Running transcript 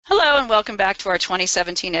and welcome back to our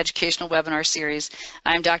 2017 Educational Webinar Series.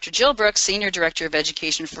 I'm Dr. Jill Brooks, Senior Director of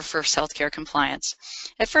Education for First Healthcare Compliance.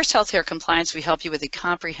 At First Healthcare Compliance, we help you with a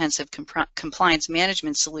comprehensive compliance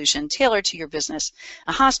management solution tailored to your business: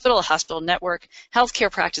 a hospital network,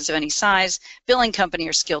 healthcare practice of any size, billing company,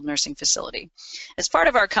 or skilled nursing facility. As part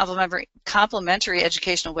of our complimentary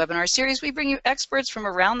educational webinar series, we bring you experts from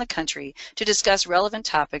around the country to discuss relevant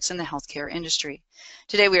topics in the healthcare industry.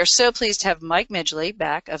 Today, we are so pleased to have Mike Midgley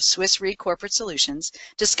back of Swiss Re Corporate Solutions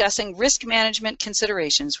discussing risk management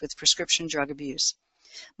considerations with prescription drug abuse.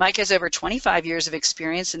 Mike has over 25 years of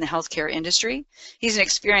experience in the healthcare industry. He's an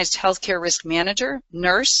experienced healthcare risk manager,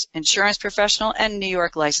 nurse, insurance professional, and New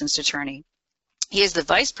York licensed attorney. He is the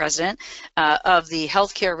Vice President of the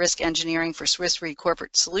Healthcare Risk Engineering for Swiss Re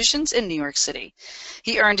Corporate Solutions in New York City.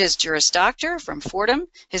 He earned his Juris Doctor from Fordham,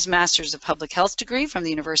 his Master's of Public Health degree from the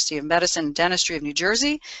University of Medicine and Dentistry of New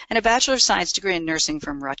Jersey, and a Bachelor of Science degree in Nursing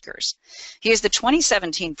from Rutgers. He is the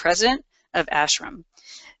 2017 President of ASHRM.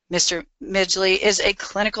 Mr. Midgley is a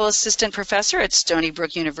clinical assistant professor at Stony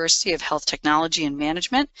Brook University of Health Technology and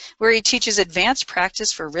Management, where he teaches advanced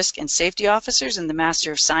practice for risk and safety officers in the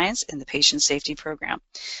Master of Science in the Patient Safety Program.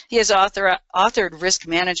 He has authored risk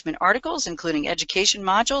management articles, including education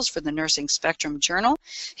modules for the Nursing Spectrum Journal.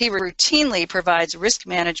 He routinely provides risk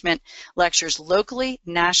management lectures locally,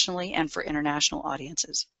 nationally, and for international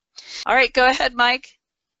audiences. All right, go ahead, Mike.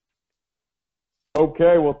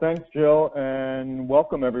 Okay, well, thanks, Jill, and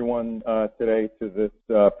welcome everyone today to this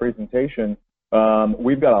presentation.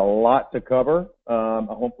 We've got a lot to cover. I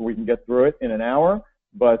hope we can get through it in an hour,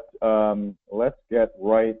 but let's get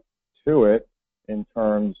right to it in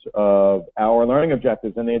terms of our learning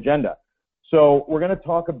objectives and the agenda. So we're going to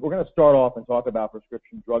start off and talk about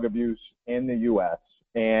prescription drug abuse in the U.S.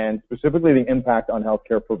 and specifically the impact on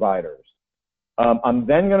healthcare providers. I'm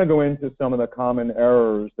then going to go into some of the common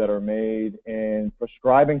errors that are made in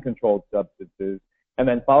prescribing controlled substances, and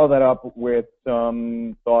then follow that up with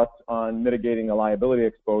some thoughts on mitigating the liability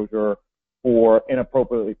exposure for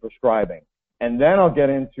inappropriately prescribing. And then I'll get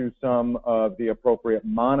into some of the appropriate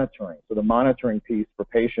monitoring, so the monitoring piece for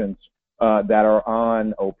patients that are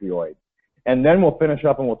on opioids. And then we'll finish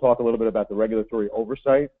up and we'll talk a little bit about the regulatory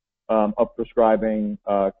oversight of prescribing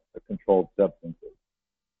controlled substances.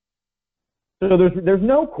 So there's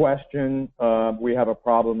no question we have a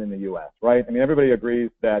problem in the U.S., right? I mean, everybody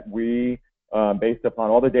agrees that we, based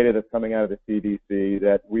upon all the data that's coming out of the CDC,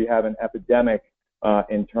 that we have an epidemic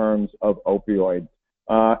in terms of opioids.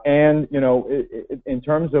 And, you know, in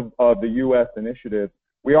terms of the U.S. initiative,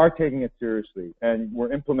 we are taking it seriously, and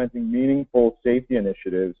we're implementing meaningful safety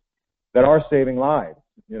initiatives that are saving lives,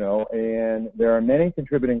 you know, and there are many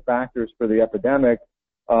contributing factors for the epidemic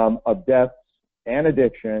of deaths and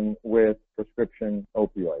addiction with prescription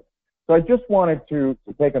opioids. So I just wanted to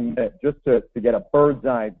take a minute just to get a bird's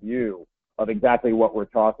eye view of exactly what we're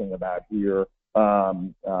talking about here.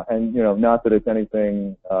 And, you know, not that it's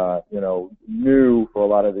anything, you know, new for a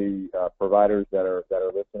lot of the providers that are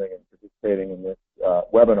listening and participating in this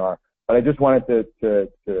webinar, but I just wanted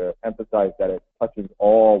to emphasize that it touches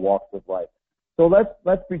all walks of life. So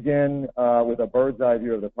let's begin with a bird's eye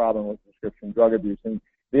view of the problem with prescription drug abuse. And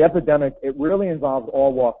the epidemic, it really involves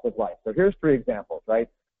all walks of life. So here's three examples, right?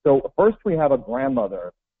 So first we have a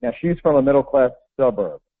grandmother. Now she's from a middle-class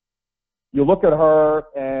suburb. You look at her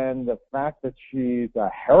and the fact that she's a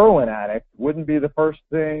heroin addict wouldn't be the first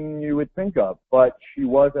thing you would think of, but she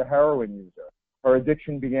was a heroin user. Her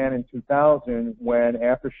addiction began in 2000 when,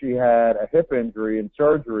 after she had a hip injury and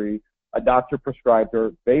surgery, a doctor prescribed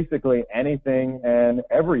her basically anything and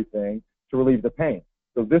everything to relieve the pain.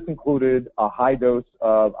 So this included a high dose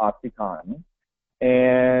of OxyContin,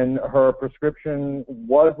 and her prescription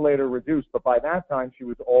was later reduced, but by that time she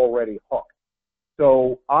was already hooked.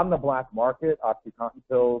 So on the black market, OxyContin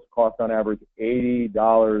pills cost on average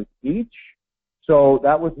 $80 each. So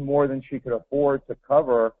that was more than she could afford to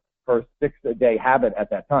cover her 6-a-day habit at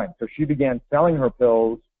that time. So she began selling her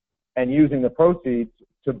pills and using the proceeds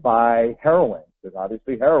to buy heroin, because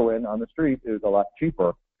obviously heroin on the street is a lot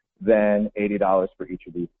cheaper than $80 for each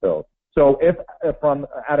of these pills. So if from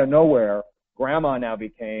out of nowhere, grandma now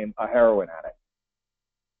became a heroin addict.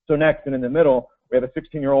 So next, and in the middle, we have a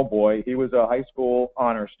 16-year-old boy. He was a high school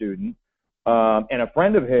honor student, and a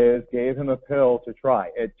friend of his gave him a pill to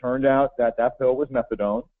try. It turned out that that pill was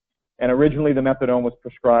methadone, and originally the methadone was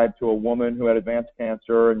prescribed to a woman who had advanced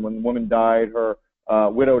cancer, and when the woman died, her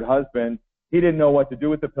widowed husband, he didn't know what to do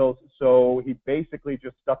with the pills, so he basically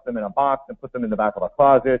just stuck them in a box and put them in the back of a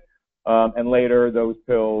closet. And later, those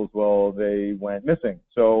pills, well, they went missing.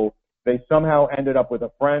 So they somehow ended up with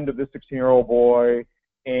a friend of the 16-year-old boy.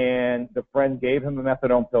 and the friend gave him a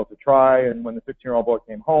methadone pill to try, and when the 16-year-old boy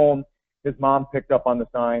came home, his mom picked up on the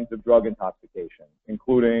signs of drug intoxication,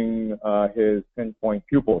 including his pinpoint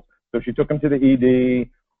pupils. So she took him to the ED,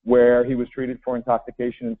 where he was treated for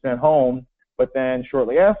intoxication and sent home, but then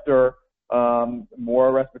shortly after,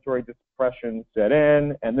 more respiratory depression set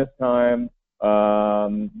in, and this time,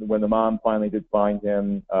 when the mom finally did find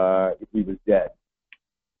him, he was dead.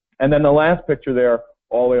 And then the last picture there,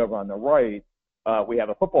 all the way over on the right, we have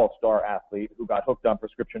a football star athlete who got hooked on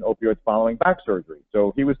prescription opioids following back surgery.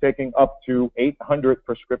 So he was taking up to 800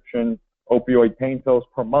 prescription opioid pain pills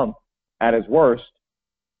per month at his worst,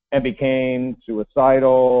 and became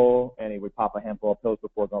suicidal, and he would pop a handful of pills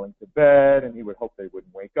before going to bed, and he would hope they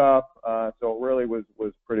wouldn't wake up. So it really was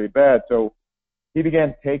pretty bad. So he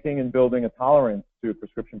began taking and building a tolerance to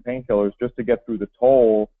prescription painkillers just to get through the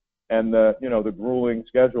toll and the grueling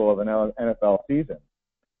schedule of an NFL season.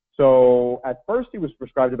 So at first he was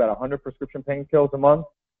prescribed about 100 prescription pain pills a month,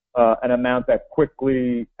 an amount that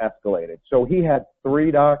quickly escalated. So he had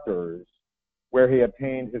 3 doctors where he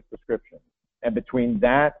obtained his prescription. And between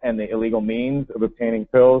that and the illegal means of obtaining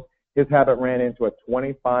pills, his habit ran into a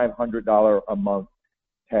 $2,500 a month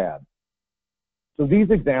tab. So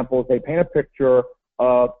these examples, they paint a picture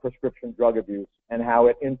of prescription drug abuse and how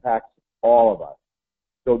it impacts all of us.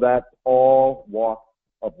 So that's all walks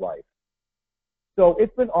of life. So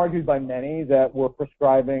it's been argued by many that we're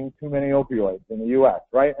prescribing too many opioids in the U.S.,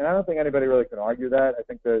 right? And I don't think anybody really can argue that. I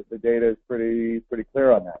think the data is pretty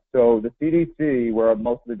clear on that. So the CDC, where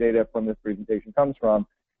most of the data from this presentation comes from,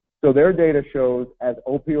 so their data shows as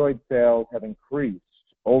opioid sales have increased,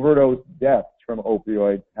 overdose deaths from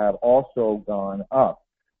opioids have also gone up.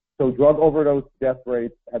 So drug overdose death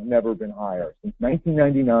rates have never been higher. Since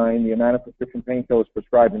 1999, the amount of prescription painkillers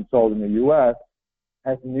prescribed and sold in the U.S.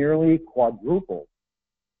 has nearly quadrupled.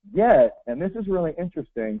 Yet, and this is really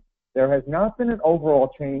interesting, there has not been an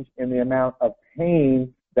overall change in the amount of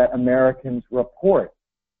pain that Americans report.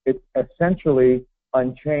 It's essentially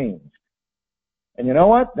unchanged. And you know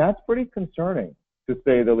what? That's pretty concerning, to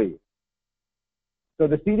say the least. So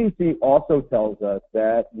the CDC also tells us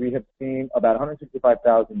that we have seen about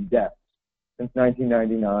 165,000 deaths since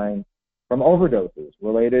 1999 from overdoses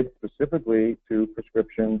related specifically to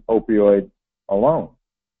prescription opioids alone.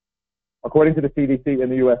 According to the CDC in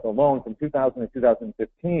the U.S. alone, from 2000 to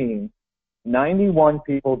 2015, 91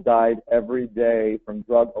 people died every day from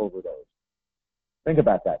drug overdose. Think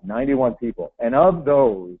about that, 91 people. And of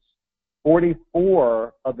those,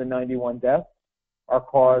 44 of the 91 deaths are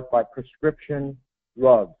caused by prescription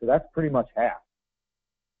drugs. So that's pretty much half.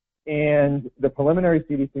 And the preliminary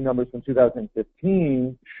CDC numbers from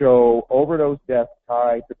 2015 show overdose deaths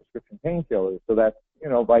tied to prescription painkillers. So that's,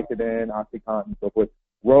 Vicodin, OxyContin, and so forth,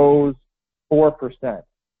 rose 4% to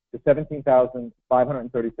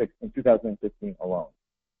 17,536 in 2015 alone.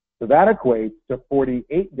 So that equates to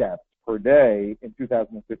 48 deaths per day in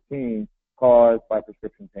 2015 caused by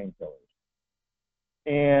prescription painkillers.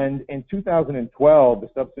 And in 2012, the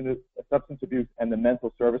Substance Abuse and the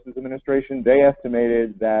Mental Services Administration, they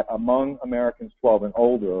estimated that among Americans 12 and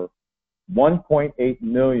older, 1.8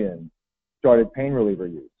 million started pain reliever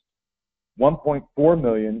use. 1.4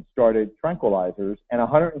 million started tranquilizers, and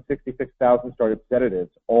 166,000 started sedatives,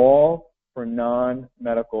 all for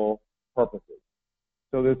non-medical purposes.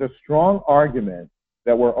 So there's a strong argument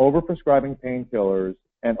that we're overprescribing painkillers,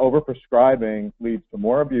 and overprescribing leads to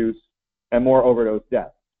more abuse and more overdose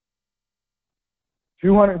deaths.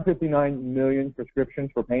 259 million prescriptions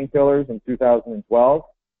for painkillers in 2012,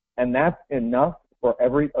 and that's enough for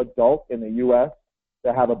every adult in the U.S.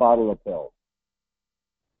 to have a bottle of pills.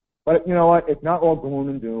 But you know what? It's not all gloom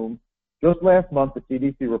and doom. Just last month, the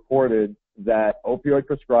CDC reported that opioid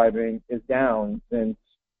prescribing is down since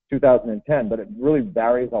 2010, but it really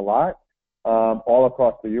varies a lot all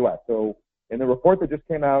across the U.S. So in the report that just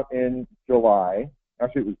came out in July,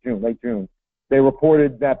 actually it was June, late June, they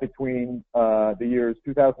reported that between the years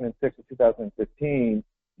 2006 and 2015,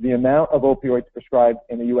 the amount of opioids prescribed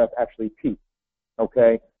in the U.S. actually peaked,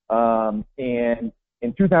 okay? And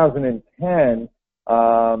in 2010,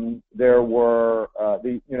 there were,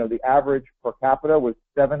 the average per capita was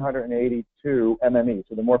 782 MME,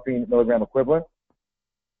 so the morphine milligram equivalent.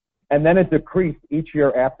 And then it decreased each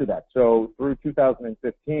year after that. So through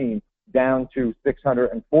 2015, down to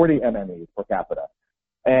 640 MMEs per capita.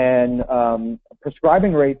 And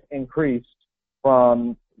prescribing rates increased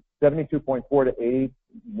from 72.4 to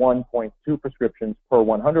 81.2 prescriptions per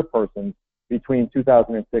 100 persons between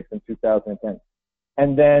 2006 and 2010.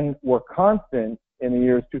 And then were constant in the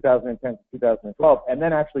years 2010 to 2012, and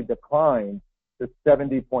then actually declined to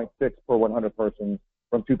 70.6 per 100 persons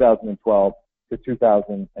from 2012 to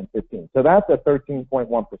 2015. So that's a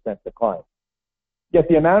 13.1% decline. Yet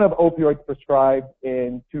the amount of opioids prescribed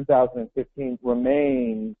in 2015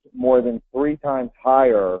 remains more than 3 times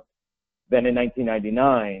higher than in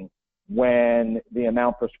 1999, when the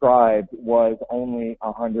amount prescribed was only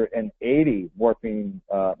 180 morphine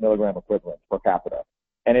milligram equivalents per capita,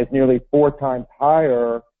 and is nearly 4 times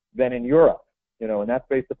higher than in Europe, and that's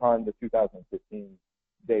based upon the 2015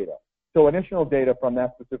 data. So initial data from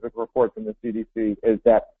that specific report from the CDC is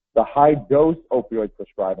that the high dose opioid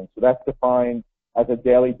prescribing, so that's defined as a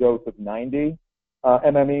daily dose of 90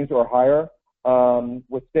 MMEs or higher,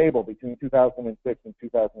 was stable between 2006 and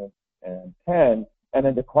 2010, and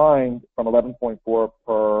then declined from 11.4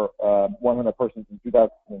 per 100 persons in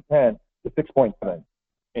 2010 to 6.7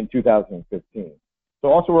 in 2015. So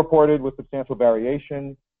also reported with substantial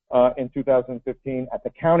variation in 2015 at the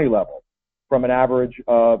county level, from an average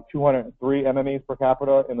of 203 MMEs per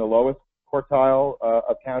capita in the lowest quartile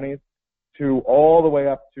of counties to all the way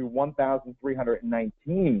up to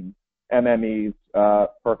 1,319 MMEs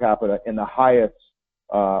per capita in the highest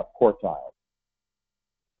quartile.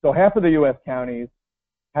 So half of the U.S. counties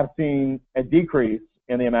have seen a decrease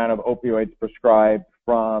in the amount of opioids prescribed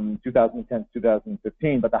from 2010 to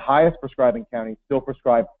 2015, but the highest prescribing counties still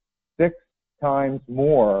prescribe 6 times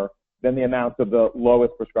more than the amounts of the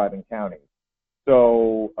lowest prescribing counties.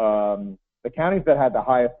 So the counties that had the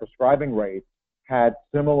highest prescribing rates had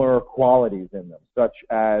similar qualities in them, such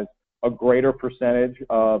as a greater percentage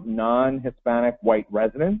of non-Hispanic white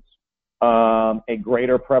residents, a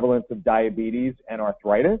greater prevalence of diabetes and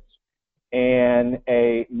arthritis, and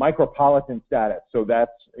a micropolitan status. So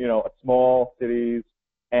that's, small cities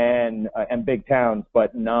and big towns,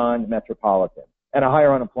 but non-metropolitan, and a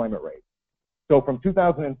higher unemployment rate. So from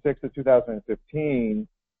 2006 to 2015,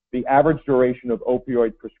 the average duration of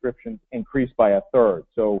opioid prescriptions increased by 1/3.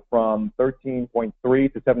 So from 13.3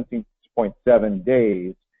 to 17.7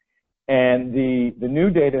 days. And the new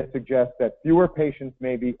data suggests that fewer patients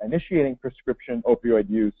may be initiating prescription opioid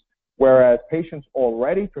use, whereas patients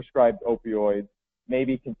already prescribed opioids may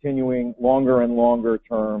be continuing longer and longer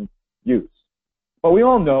term use. But we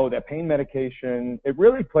all know that pain medication, it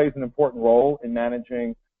really plays an important role in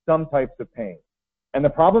managing some types of pain. And the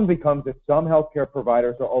problem becomes that some healthcare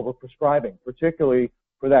providers are overprescribing, particularly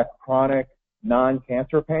for that chronic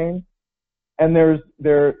non-cancer pain. And there's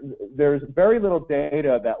very little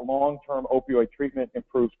data that long-term opioid treatment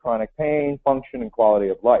improves chronic pain, function, and quality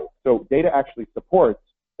of life. So data actually supports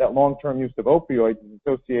that long-term use of opioids is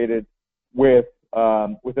associated with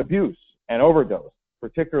abuse and overdose,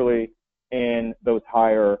 particularly in those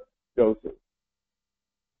higher doses.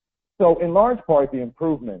 So in large part, the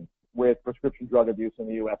improvements with prescription drug abuse in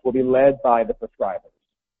the U.S. will be led by the prescribers,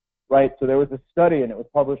 right? So there was a study, and it was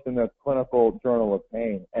published in the Clinical Journal of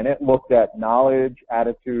Pain, and it looked at knowledge,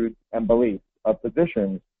 attitudes, and beliefs of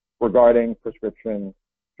physicians regarding prescription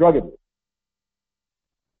drug abuse.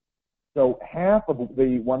 So half of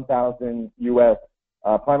the 1,000 U.S.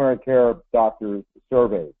 Primary care doctors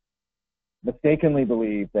surveyed mistakenly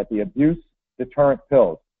believe that the abuse deterrent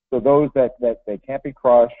pills, so those that they can't be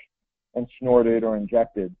crushed and snorted or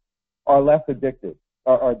injected, are less addictive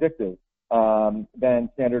than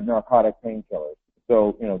standard narcotic painkillers,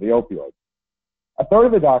 so the opioids. 1/3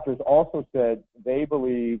 of the doctors also said they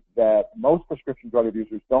believe that most prescription drug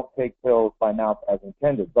abusers don't take pills by mouth as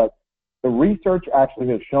intended, but the research actually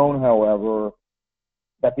has shown, however,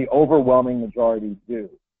 that the overwhelming majority do.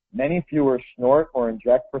 Many fewer snort or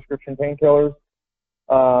inject prescription painkillers,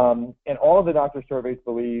 and all of the doctor surveys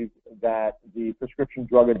believe that the prescription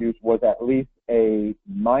drug abuse was at least a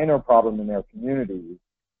minor problem in their communities,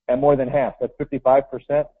 and more than half, that's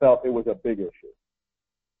 55%, felt it was a big issue.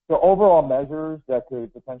 So overall measures that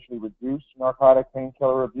could potentially reduce narcotic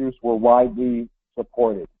painkiller abuse were widely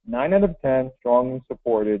supported. 9 out of 10 strongly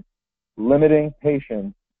supported limiting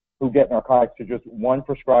patients who get narcotics to just one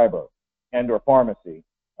prescriber and or pharmacy,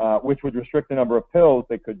 which would restrict the number of pills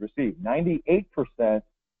they could receive. 98%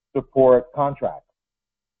 support contracts.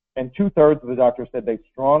 And 2/3 of the doctors said they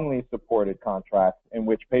strongly supported contracts in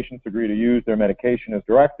which patients agree to use their medication as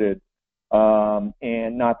directed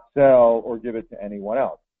and not sell or give it to anyone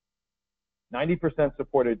else. 90%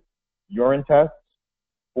 supported urine tests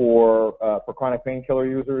for chronic painkiller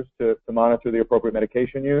users to monitor the appropriate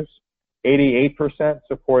medication use. 88%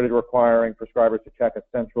 supported requiring prescribers to check a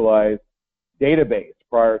centralized database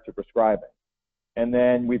prior to prescribing. And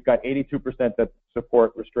then we've got 82% that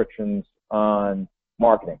support restrictions on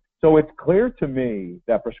marketing. So it's clear to me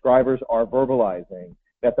that prescribers are verbalizing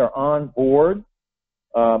that they're on board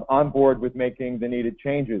with making the needed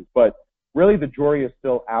changes. But really the jury is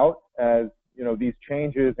still out as you know, these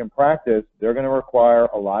changes in practice, they're going to require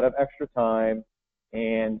a lot of extra time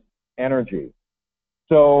and energy.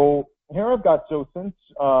 So here I've got, so since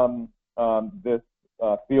this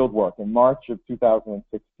field work in March of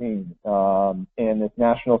 2016 in this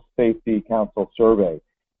National Safety Council survey,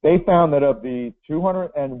 they found that of the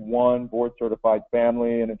 201 board-certified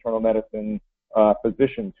family and internal medicine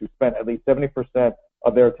physicians who spent at least 70%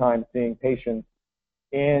 of their time seeing patients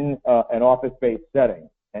in an office-based setting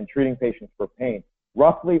and treating patients for pain,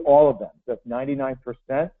 roughly all of them, just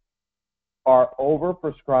 99%, are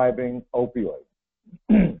over-prescribing opioids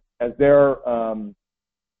as they're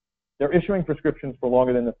issuing prescriptions for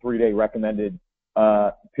longer than the 3-day recommended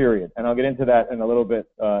period. And I'll get into that in a little bit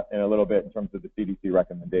in terms of the CDC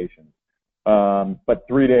recommendations. But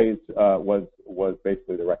 3 days was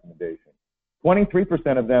basically the recommendation.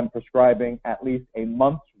 23% of them prescribing at least a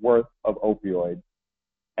month's worth of opioids.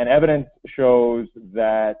 And evidence shows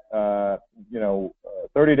that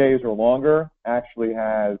 30 days or longer actually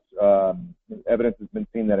has evidence has been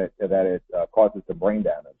seen that it causes the brain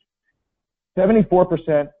damage.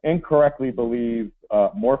 74% incorrectly believe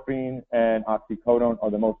morphine and oxycodone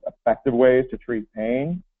are the most effective ways to treat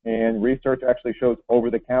pain, and research actually shows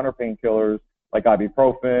over-the-counter painkillers like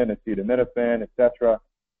ibuprofen, acetaminophen, etc.,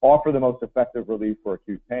 offer the most effective relief for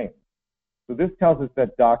acute pain. So this tells us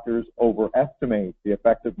that doctors overestimate the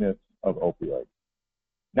effectiveness of opioids.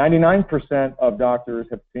 99% of doctors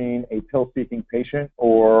have seen a pill-seeking patient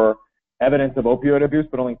or evidence of opioid abuse,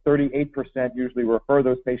 but only 38% usually refer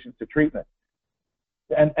those patients to treatment.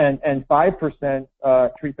 And 5%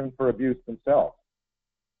 treat them for abuse themselves.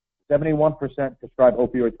 71% prescribe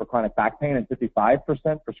opioids for chronic back pain and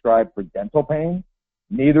 55% prescribe for dental pain,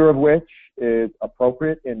 neither of which is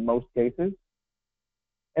appropriate in most cases.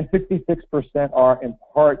 And 66% are in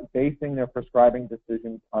part basing their prescribing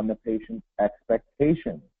decisions on the patient's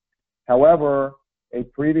expectations. However, a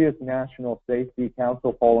previous National Safety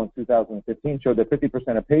Council poll in 2015 showed that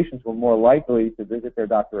 50% of patients were more likely to visit their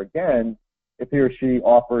doctor again if he or she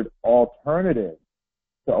offered alternatives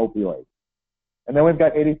to opioids. And then we've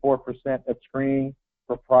got 84% that screen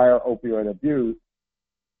for prior opioid abuse,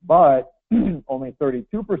 but only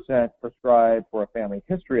 32% prescribe for a family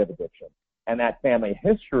history of addiction. And that family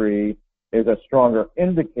history is a stronger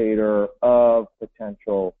indicator of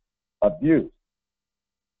potential abuse.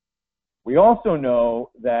 We also know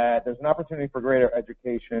that there's an opportunity for greater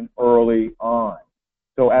education early on.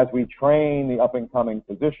 So as we train the up-and-coming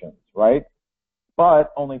physicians, right?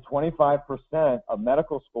 But only 25% of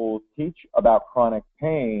medical schools teach about chronic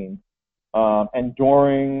pain. And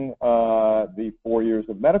during the 4 years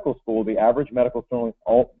of medical school, the average medical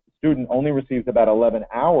student only receives about 11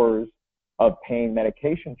 hours of pain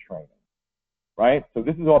medication training, right? So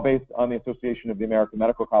this is all based on the Association of the American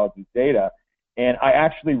Medical Colleges data. And I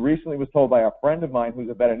actually recently was told by a friend of mine who's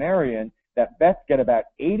a veterinarian that vets get about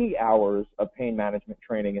 80 hours of pain management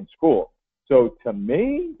training in school. So to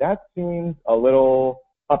me, that seems a little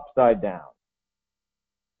upside down.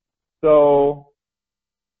 So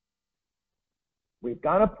we've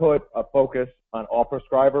got to put a focus on all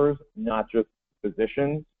prescribers, not just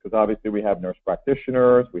physicians, because obviously we have nurse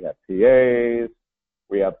practitioners, we have PAs,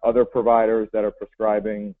 we have other providers that are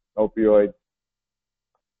prescribing opioids.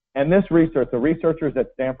 And this research, the researchers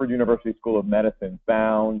at Stanford University School of Medicine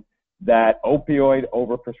found that opioid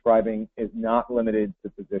overprescribing is not limited to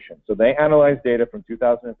physicians. So they analyzed data from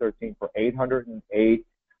 2013 for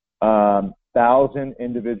 808,000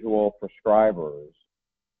 individual prescribers.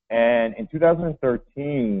 And in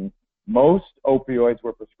 2013, most opioids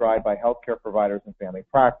were prescribed by healthcare providers in family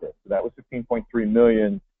practice. So that was 15.3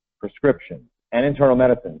 million prescriptions. And internal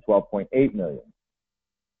medicine, 12.8 million.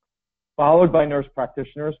 Followed by nurse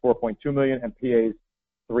practitioners, 4.2 million, and PAs,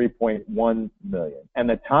 3.1 million. And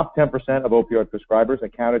the top 10% of opioid prescribers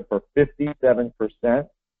accounted for 57%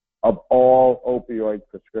 of all opioid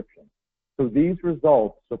prescriptions. So these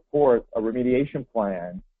results support a remediation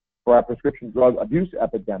plan for our prescription drug abuse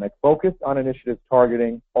epidemic focused on initiatives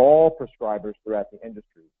targeting all prescribers throughout the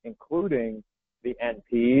industry, including the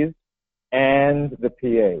NPs and the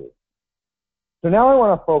PAs. So now I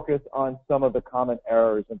want to focus on some of the common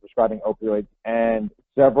errors in prescribing opioids and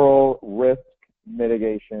several risk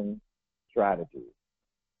mitigation strategies.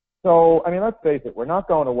 So, I mean, let's face it, we're not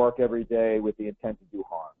going to work every day with the intent to do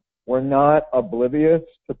harm. We're not oblivious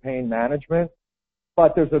to pain management,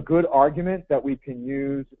 but there's a good argument that we can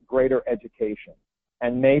use greater education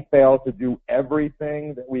and may fail to do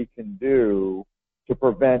everything that we can do to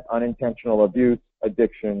prevent unintentional abuse,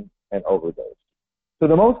 addiction, and overdose. So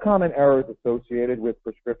the most common errors associated with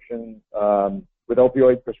prescription, with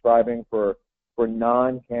opioid prescribing for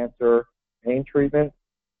non-cancer pain treatment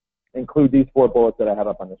include these 4 bullets that I have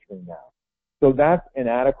up on the screen now. So that's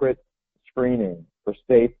inadequate screening for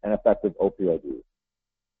safe and effective opioid use.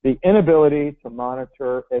 The inability to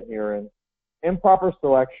monitor adherence, improper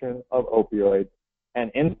selection of opioids,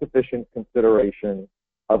 and insufficient consideration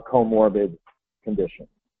of comorbid conditions.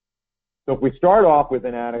 So if we start off with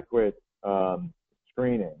inadequate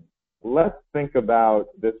screening, let's think about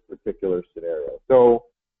this particular scenario. So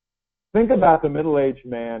think about the middle-aged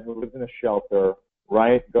man who lives in a shelter,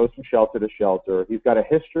 right? Goes from shelter to shelter. He's got a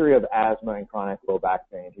history of asthma and chronic low back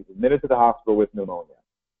pain. He's admitted to the hospital with pneumonia.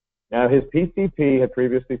 Now, his PCP had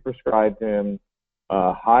previously prescribed him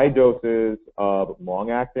high doses of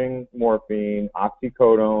long-acting morphine,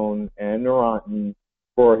 oxycodone, and Neurontin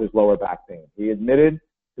for his lower back pain. He admitted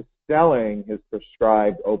to selling his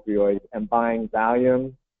prescribed opioids and buying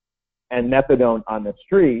Valium and methadone on the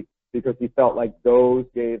street because he felt like those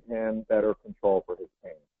gave him better control for his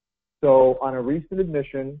pain. So on a recent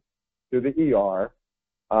admission to the ER,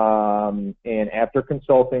 and after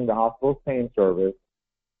consulting the hospital's pain service,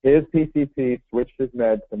 his PCP switched his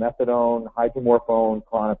meds to methadone, hydromorphone,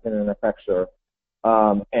 Klonopin, and Effexor,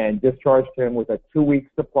 and discharged him with a 2-week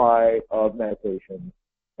supply of medication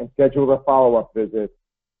and scheduled a follow-up visit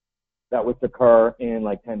that would occur in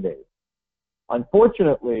like 10 days.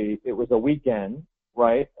 Unfortunately, it was a weekend,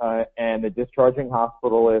 right, and the discharging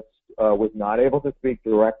hospitalist was not able to speak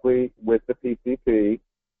directly with the PCP,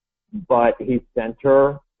 but he sent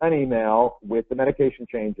her an email with the medication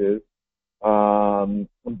changes.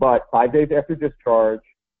 But 5 days after discharge,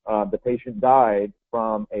 the patient died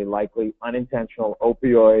from a likely unintentional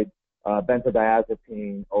opioid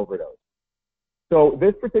benzodiazepine overdose. So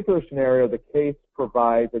this particular scenario, the case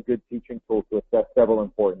provides a good teaching tool to assess several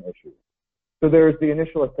important issues. So there's the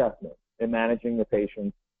initial assessment in managing the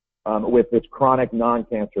patient with this chronic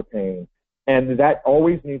non-cancer pain, and that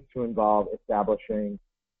always needs to involve establishing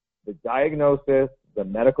the diagnosis, the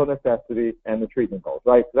medical necessity, and the treatment goals,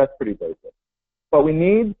 right? So that's pretty basic. But we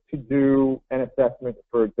need to do an assessment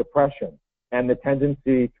for depression and the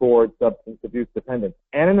tendency towards substance abuse dependence,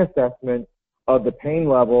 and an assessment of the pain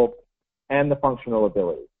level and the functional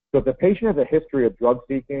ability. So if the patient has a history of drug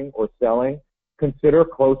seeking or selling, consider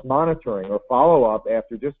close monitoring or follow-up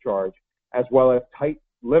after discharge, as well as tight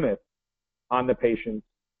limits on the patient's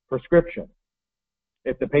prescription.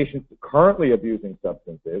 If the patient's currently abusing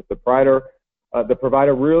substances, the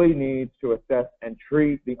provider really needs to assess and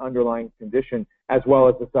treat the underlying condition as well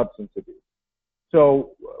as the substance abuse.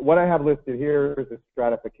 So what I have listed here is a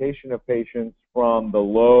stratification of patients from the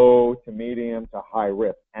low to medium to high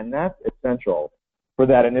risk, and that's essential for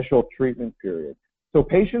that initial treatment period. So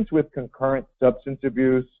patients with concurrent substance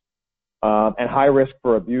abuse and high risk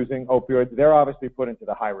for abusing opioids, they're obviously put into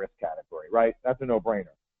the high risk category, right? That's a no-brainer.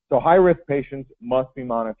 So high risk patients must be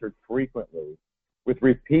monitored frequently with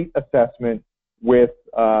repeat assessment with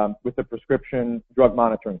the prescription drug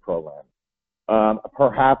monitoring program,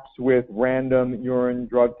 perhaps with random urine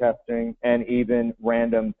drug testing and even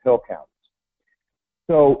random pill counts.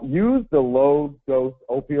 So use the low dose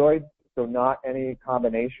opioids, so not any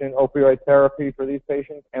combination opioid therapy for these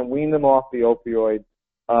patients, and wean them off the opioids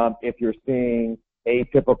if you're seeing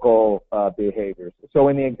atypical behaviors. So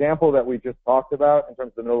in the example that we just talked about, in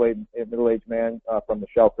terms of the middle-aged man from the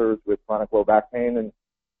shelters with chronic low back pain and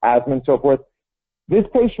asthma and so forth, this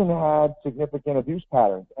patient had significant abuse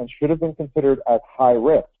patterns and should have been considered as high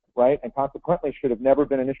risk, right? And consequently should have never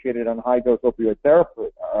been initiated on high-dose opioid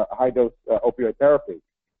therapy.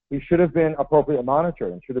 He should have been appropriately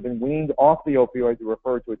monitored and should have been weaned off the opioids and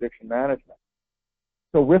referred to addiction management.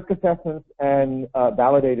 So risk assessments and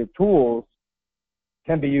validated tools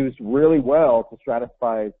can be used really well to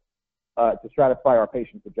stratify our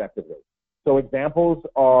patients objectively. So examples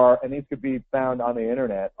are, and these could be found on the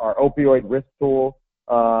internet, are opioid risk tool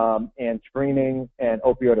and screening and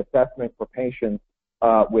opioid assessment for patients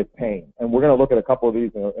with pain. And we're going to look at a couple of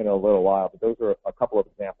these in a little while, but those are a couple of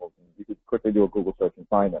examples. And you could quickly do a Google search and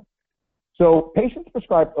find them. So patients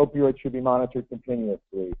prescribed opioids should be monitored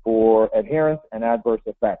continuously for adherence and adverse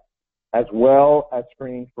effects, as well as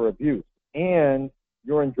screening for abuse. And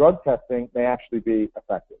urine drug testing may actually be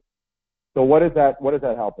effective. So what does that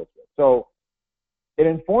help us with? So it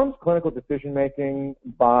informs clinical decision-making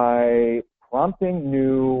by prompting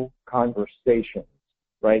new conversations,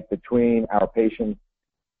 right, between our patients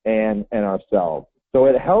and ourselves. So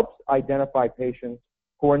it helps identify patients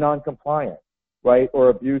who are non-compliant, right, or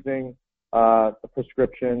abusing a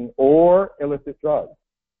prescription or illicit drugs.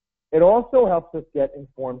 It also helps us get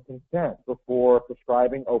informed consent before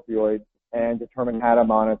prescribing opioids and determine how to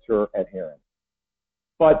monitor adherence.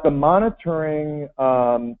 But the monitoring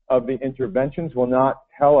of the interventions will not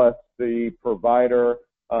tell us the provider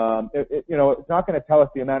It's not going to tell us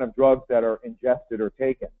the amount of drugs that are ingested or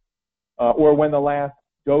taken, or when the last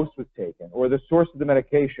dose was taken, or the source of the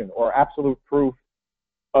medication, or absolute proof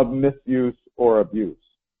of misuse or abuse.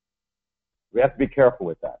 We have to be careful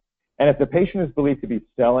with that. And if the patient is believed to be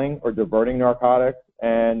selling or diverting narcotics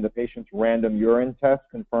and the patient's random urine test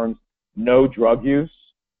confirms no drug use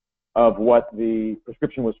of what the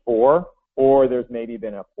prescription was for, or there's maybe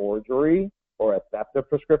been a forgery or a theft of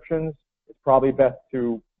prescriptions, it's probably best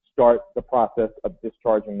to start the process of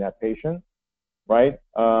discharging that patient, right?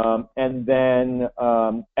 And then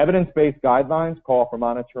evidence-based guidelines call for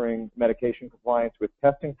monitoring medication compliance with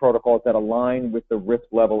testing protocols that align with the risk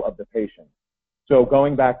level of the patient. So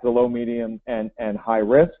going back to the low, medium, and high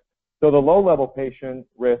risk. So the low-level patient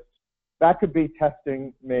risk, that could be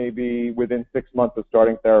testing maybe within 6 months of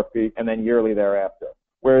starting therapy and then yearly thereafter.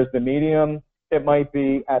 Whereas the medium, it might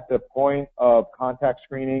be at the point of contact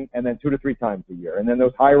screening and then 2 to 3 times a year. And then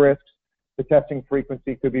those high risks, the testing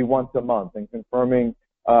frequency could be once a month and confirming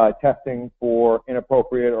testing for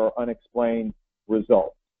inappropriate or unexplained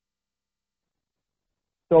results.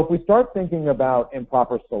 So if we start thinking about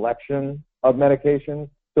improper selection of medications,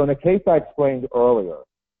 so in the case I explained earlier,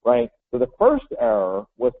 right, so the first error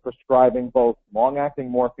was prescribing both long-acting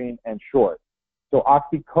morphine and short. So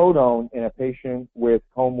oxycodone in a patient with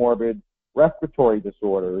comorbid respiratory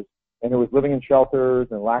disorders and who was living in shelters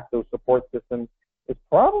and lacked those support systems is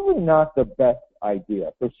probably not the best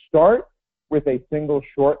idea. So start with a single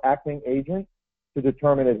short-acting agent to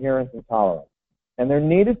determine adherence and tolerance. And there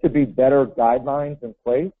needed to be better guidelines in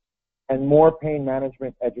place and more pain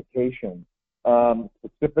management education,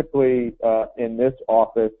 specifically in this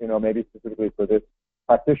office, maybe specifically for this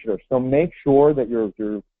practitioner. So make sure that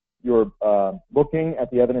you're looking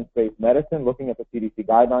at the evidence-based medicine, looking at the CDC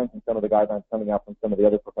guidelines and some of the guidelines coming out from some of the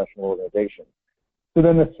other professional organizations. So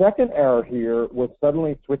then the second error here was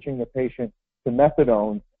suddenly switching the patient to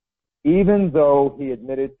methadone, even though he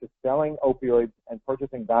admitted to selling opioids and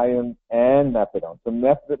purchasing Valium and methadone. So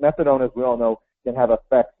methadone, as we all know, can have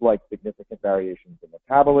effects like significant variations in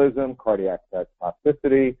metabolism, cardiac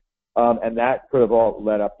toxicity, and that could have all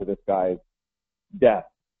led up to this guy's death.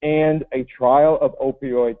 And a trial of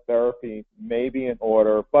opioid therapy may be in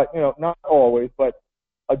order, but not always. But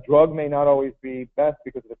a drug may not always be best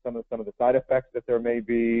because of some of the side effects that there may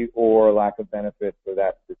be, or lack of benefit for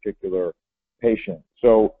that particular patient.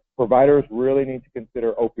 So providers really need to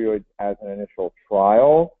consider opioids as an initial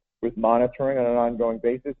trial with monitoring on an ongoing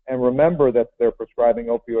basis, and remember that they're prescribing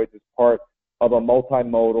opioids as part of a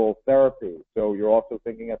multimodal therapy. So you're also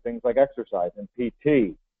thinking of things like exercise and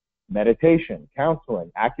PT, meditation,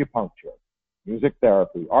 counseling, acupuncture, music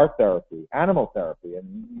therapy, art therapy, animal therapy,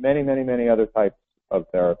 and many, many, many other types of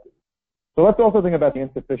therapy. So let's also think about the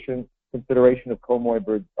insufficient consideration of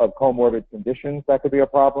comorbid conditions that could be a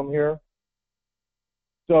problem here.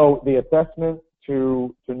 So the assessment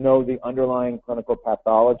to know the underlying clinical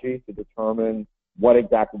pathology to determine what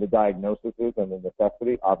exactly the diagnosis is and the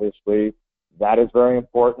necessity, obviously, that is very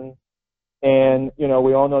important. And,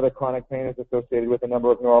 we all know that chronic pain is associated with a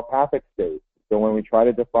number of neuropathic states. So when we try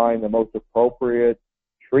to define the most appropriate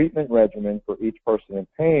treatment regimen for each person in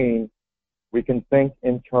pain, we can think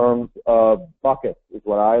in terms of buckets, is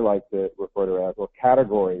what I like to refer to as, or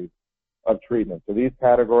categories of treatment. So these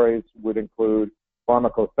categories would include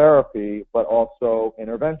pharmacotherapy, but also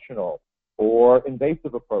interventional or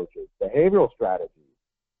invasive approaches, behavioral strategies,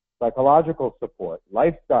 psychological support,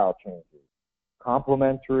 lifestyle changes,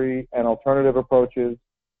 complementary and alternative approaches,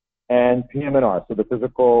 and PM&R, so the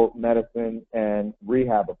physical medicine and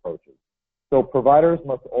rehab approaches. So providers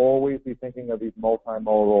must always be thinking of these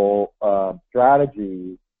multimodal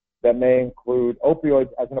strategies that may include opioids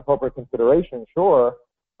as an appropriate consideration, sure,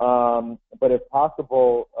 but if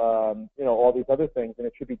possible, all these other things, and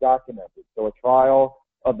it should be documented. So a trial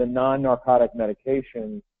of the non-narcotic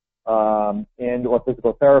medications and or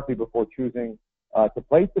physical therapy before choosing to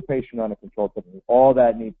place the patient on a controlled substance, all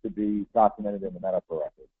that needs to be documented in the medical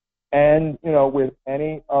record. And, with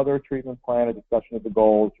any other treatment plan, a discussion of the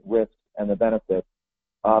goals, risks, and the benefits,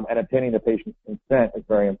 and obtaining the patient's consent is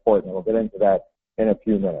very important. We'll get into that in a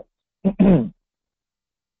few minutes.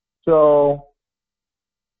 So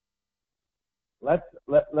let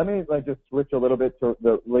me just switch a little bit to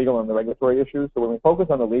the legal and the regulatory issues. So when we focus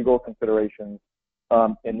on the legal considerations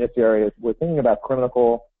in this area, we're thinking about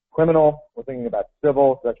criminal, we're thinking about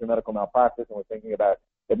civil, so that's your medical malpractice, and we're thinking about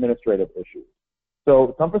administrative issues.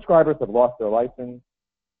 So some prescribers have lost their license,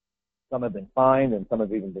 some have been fined, and some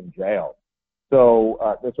have even been jailed. So,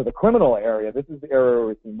 so the criminal area, this is the area where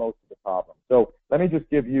we see most of the problems. So let me just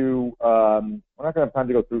give you, we're not going to have time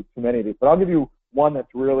to go through too many of these, but I'll give you one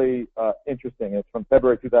that's really interesting. It's from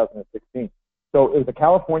February 2016. So it was a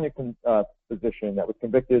California physician that was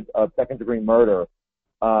convicted of second-degree murder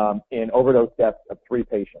in overdose deaths of 3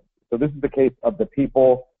 patients. So this is the case of the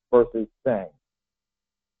People versus Tseng.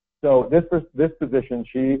 So this physician,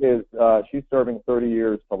 she's serving 30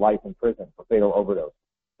 years to life in prison for fatal overdose.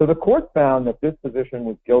 So the court found that this physician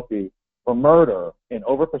was guilty for murder in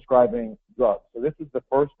overprescribing drugs. So this is the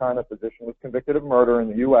first time a physician was convicted of murder in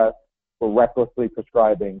the U.S. for recklessly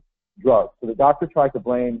prescribing drugs. So the doctor tried to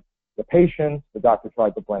blame the patients, the doctor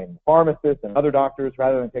tried to blame the pharmacists and other doctors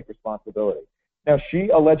rather than take responsibility. Now, she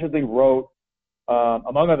allegedly wrote,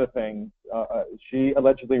 among other things, she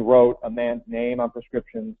allegedly wrote a man's name on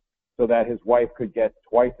prescriptions so that his wife could get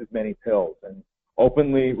twice as many pills, and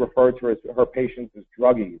openly referred to her patients as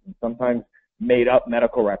druggies, and sometimes made up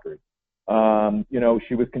medical records.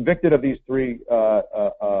 She was convicted of these 3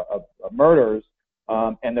 murders,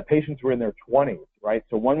 and the patients were in their 20s, right?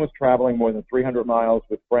 So one was traveling more than 300 miles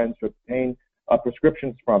with friends to obtain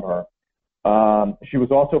prescriptions from her. She was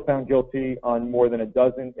also found guilty on more than a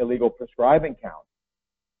dozen illegal prescribing counts.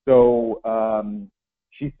 So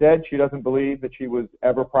she said she doesn't believe that she was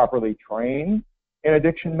ever properly trained in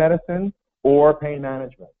addiction medicine or pain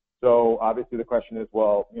management. So obviously the question is,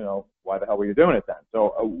 well, why the hell were you doing it then?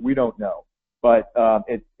 So we don't know. But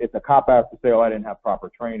it's a cop-out to say, oh, I didn't have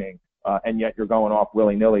proper training, and yet you're going off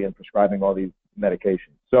willy-nilly and prescribing all these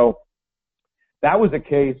medications. So that was a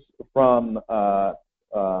case from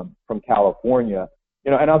California.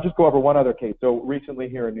 And I'll just go over one other case. So recently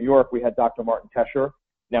here in New York, we had Dr. Martin Tesher.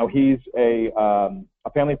 Now he's a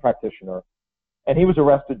family practitioner, and he was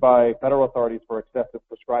arrested by federal authorities for excessive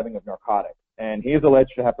prescribing of narcotics. And he is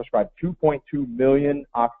alleged to have prescribed 2.2 million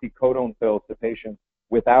oxycodone pills to patients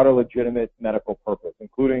without a legitimate medical purpose,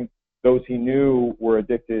 including those he knew were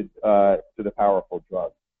addicted to the powerful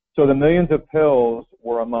drug. So the millions of pills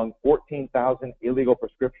were among 14,000 illegal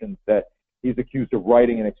prescriptions that he's accused of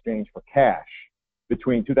writing in exchange for cash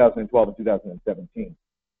between 2012 and 2017.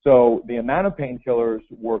 So the amount of painkillers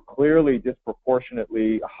were clearly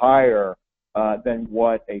disproportionately higher than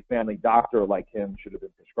what a family doctor like him should have been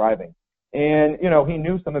prescribing. And, he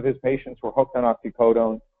knew some of his patients were hooked on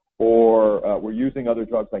oxycodone or were using other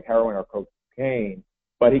drugs like heroin or cocaine,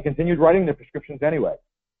 but he continued writing the prescriptions anyway.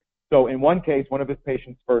 So in one case, one of his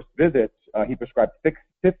patients' first visits, he prescribed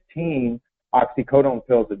 15 oxycodone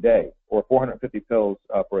pills a day, or 450 pills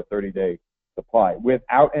for a 30-day supply,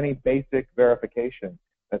 without any basic verification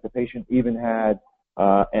that the patient even had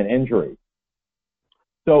an injury.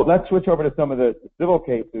 So let's switch over to some of the civil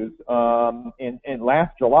cases. In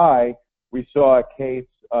last July, we saw a case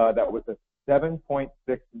that was a $7.6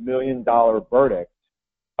 million verdict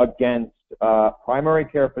against primary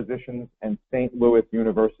care physicians and St. Louis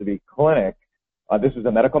University Clinic. This was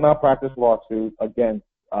a medical malpractice lawsuit against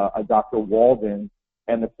a Dr. Walden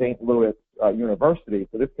and the St. Louis University.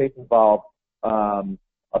 So this case involved a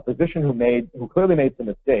physician who clearly made some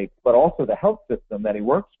mistakes, but also the health system that he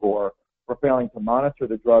works for failing to monitor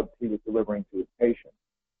the drugs he was delivering to his patients.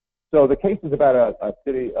 So the case is about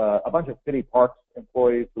a bunch of city parks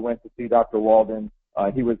employees who went to see Dr. Walden.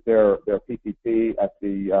 He was their PCT at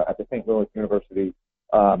the St. Louis University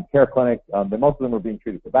Care Clinic. Most of them were being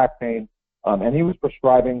treated for back pain, and he was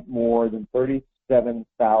prescribing more than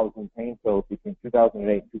 37,000 pain pills between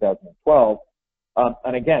 2008 and 2012.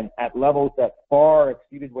 And again, at levels that far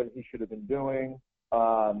exceeded what he should have been doing,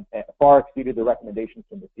 far exceeded the recommendations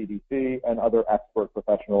from the CDC and other expert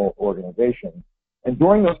professional organizations. And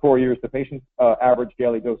during those 4 years, the patient's average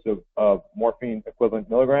daily dose of morphine equivalent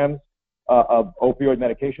milligrams of opioid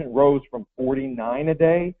medication rose from 49 a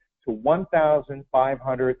day to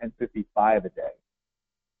 1,555 a day.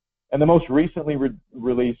 And the most recently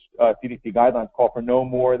released CDC guidelines call for no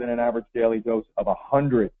more than an average daily dose of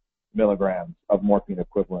 100 milligrams of morphine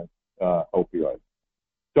equivalent opioids.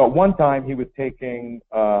 So at one time, he was taking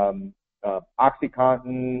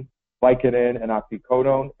OxyContin, Vicodin, and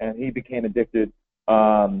oxycodone, and he became addicted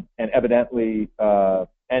and evidently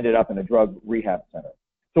ended up in a drug rehab center.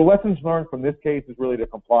 So lessons learned from this case is really to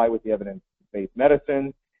comply with the evidence-based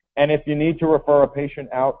medicine. And if you need to refer a patient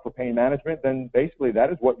out for pain management, then basically that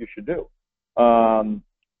is what you should do. And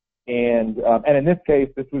in this case,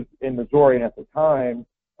 this was in Missouri, and at the time,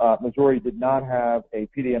 Missouri did not have a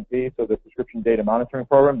PDMP, so the prescription data monitoring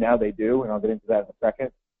program. Now they do, and I'll get into that in a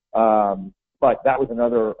second. But that was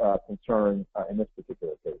another concern in this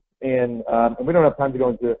particular case. And we don't have time to go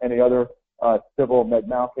into any other civil med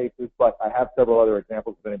mal cases, but I have several other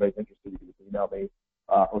examples. If anybody's interested, you can just email me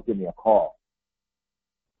or give me a call.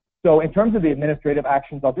 So in terms of the administrative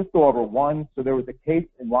actions, I'll just go over one. So there was a case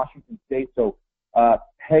in Washington State. So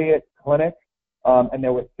Payette Clinic and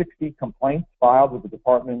there were 60 complaints filed with the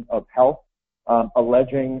Department of Health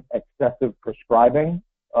alleging excessive prescribing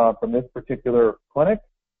from this particular clinic,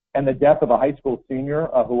 and the death of a high school senior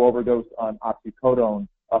who overdosed on oxycodone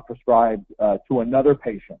prescribed to another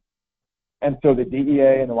patient. And so the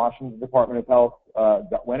DEA and the Washington Department of Health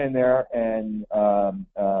went in there, and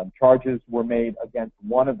charges were made against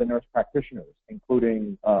one of the nurse practitioners,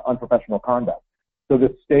 including unprofessional conduct. So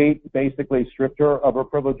the state basically stripped her of her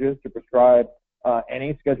privileges to prescribe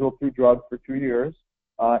any Schedule II drugs for 2 years.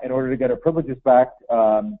 In order to get her privileges back,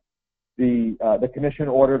 the commission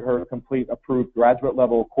ordered her to complete approved graduate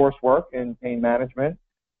level coursework in pain management.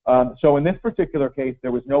 So in this particular case,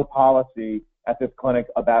 there was no policy at this clinic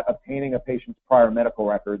about obtaining a patient's prior medical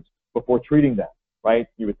records before treating them, right?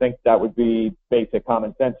 You would think that would be basic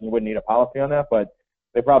common sense and you wouldn't need a policy on that, but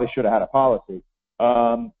they probably should have had a policy.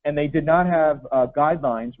 And they did not have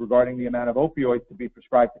guidelines regarding the amount of opioids to be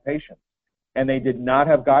prescribed to patients. And they did not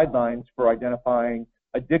have guidelines for identifying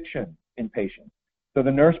addiction in patients. So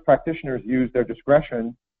the nurse practitioners used their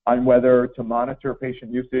discretion on whether to monitor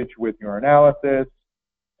patient usage with urinalysis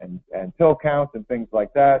and pill counts and things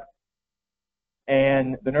like that.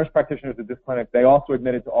 And the nurse practitioners at this clinic, they also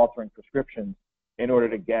admitted to altering prescriptions in order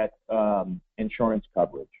to get insurance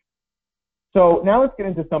coverage. So now let's get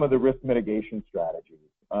into some of the risk mitigation strategies.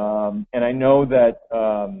 And I know that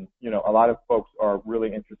a lot of folks are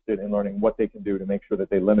really interested in learning what they can do to make sure that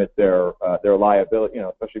they limit their liability,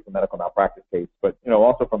 especially from medical malpractice case, but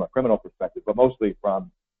also from a criminal perspective, but mostly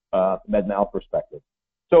from med mal perspective.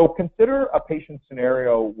 So consider a patient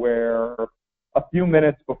scenario where a few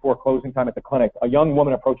minutes before closing time at the clinic, a young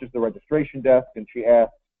woman approaches the registration desk and she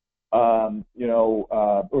asks,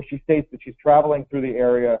 or she states that she's traveling through the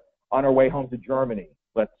area on her way home to Germany,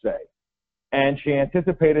 let's say. And she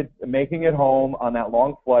anticipated making it home on that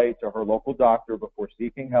long flight to her local doctor before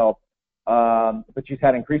seeking help. But she's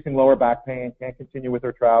had increasing lower back pain, can't continue with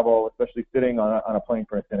her travel, especially sitting on a plane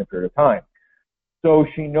for an extended period of time. So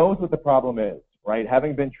she knows what the problem is, right?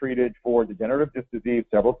 Having been treated for degenerative disc disease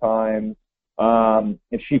several times,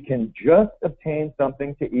 if she can just obtain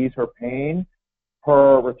something to ease her pain,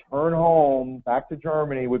 her return home back to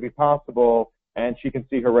Germany would be possible, and she can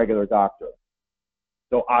see her regular doctor.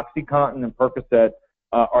 So OxyContin and Percocet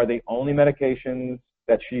are the only medications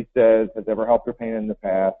that she says has ever helped her pain in the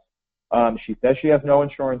past. She says she has no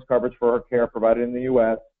insurance coverage for her care provided in the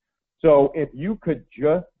U.S. So if you could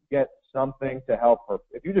just get something to help her,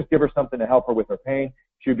 if you just give her something to help her with her pain,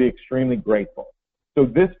 she would be extremely grateful. So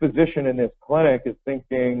this physician in this clinic is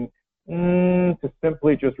thinking to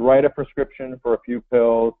simply just write a prescription for a few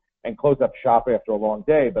pills and close up shop after a long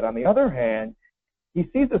day. But on the other hand, he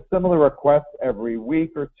sees a similar request every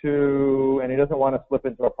week or two, and he doesn't want to slip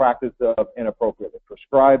into a practice of inappropriately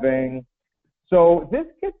prescribing. So this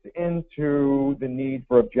gets into the need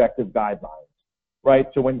for objective guidelines, right?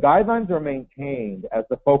 So when guidelines are maintained as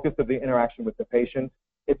the focus of the interaction with the patient,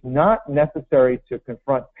 it's not necessary to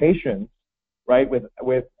confront patients, right,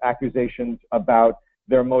 with accusations about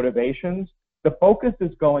their motivations. The focus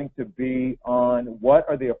is going to be on what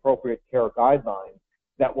are the appropriate care guidelines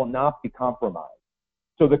that will not be compromised.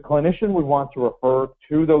 So the clinician would want to refer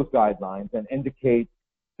to those guidelines and indicate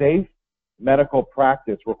safe medical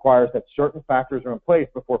practice requires that certain factors are in place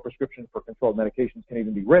before prescription for controlled medications can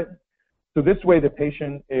even be written. So this way the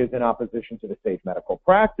patient is in opposition to the safe medical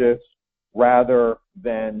practice rather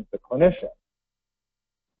than the clinician.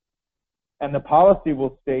 And the policy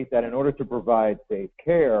will state that in order to provide safe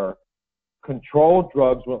care, controlled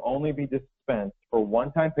drugs will only be dispensed for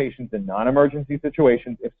one-time patients in non-emergency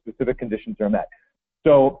situations if specific conditions are met.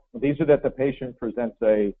 So these are that the patient presents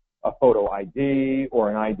a photo ID or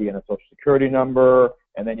an ID and a social security number,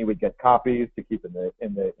 and then you would get copies to keep in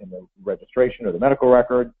the registration or the medical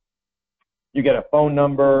record. You get a phone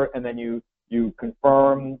number, and then you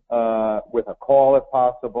confirm with a call if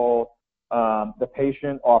possible. The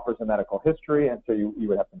patient offers a medical history, and so you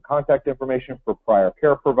would have some contact information for prior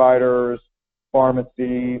care providers,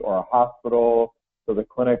 pharmacy, or a hospital. So the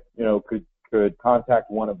clinic, could contact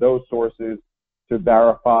one of those sources to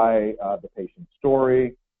verify the patient's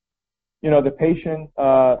story. The patient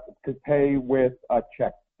could pay with a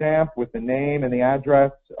check stamp with the name and the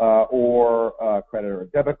address or a credit or a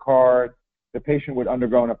debit card. The patient would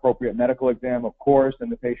undergo an appropriate medical exam, of course,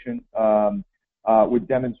 and the patient would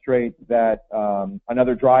demonstrate that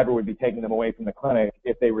another driver would be taking them away from the clinic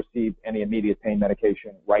if they received any immediate pain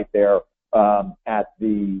medication right there at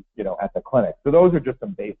the clinic. So those are just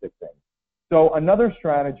some basic things. So another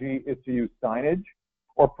strategy is to use signage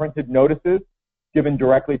or printed notices given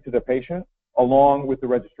directly to the patient along with the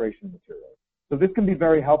registration materials. So this can be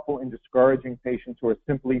very helpful in discouraging patients who are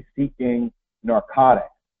simply seeking narcotics.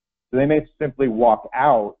 So they may simply walk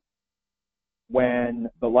out when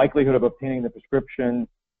the likelihood of obtaining the prescription,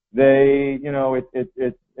 it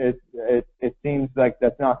seems like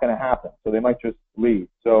that's not going to happen. So they might just leave.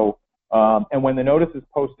 So, and when the notice is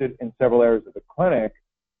posted in several areas of the clinic,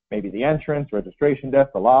 maybe the entrance, registration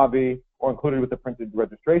desk, the lobby, or included with the printed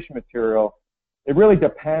registration material, it really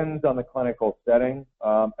depends on the clinical setting,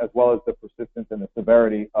 as well as the persistence and the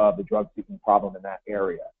severity of the drug-seeking problem in that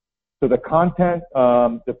area. So the content,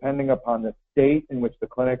 depending upon the state in which the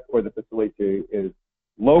clinic or the facility is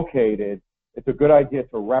located, it's a good idea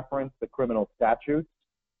to reference the criminal statutes,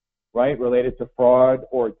 right, related to fraud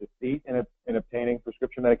or deceit in obtaining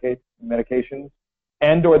prescription medications,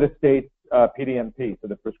 and or the state's PDMP, so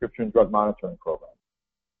the Prescription Drug Monitoring Program.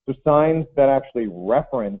 So signs that actually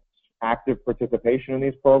reference active participation in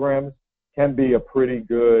these programs can be a pretty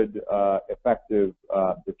good, effective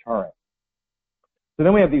deterrent. So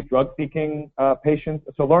then we have these drug-seeking patients.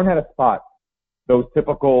 So learn how to spot those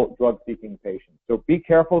typical drug-seeking patients. So be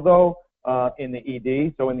careful, though, in the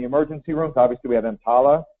ED. So in the emergency rooms, obviously we have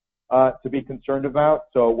EMTALA to be concerned about.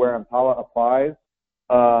 So where EMTALA applies,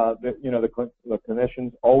 the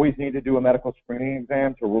clinicians always need to do a medical screening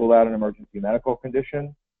exam to rule out an emergency medical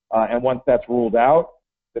condition. And once that's ruled out,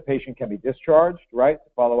 the patient can be discharged, right, to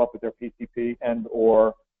follow up with their PCP and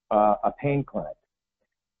or a pain clinic.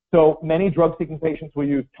 So many drug-seeking patients will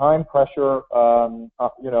use time pressure, and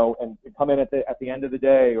come in at the end of the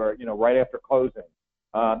day or, right after closing.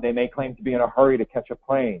 They may claim to be in a hurry to catch a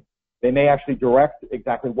plane. They may actually direct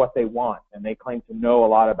exactly what they want, and they claim to know a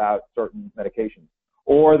lot about certain medications.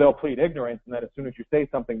 Or they'll plead ignorance, and then as soon as you say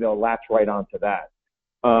something, they'll latch right onto that.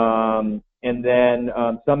 And then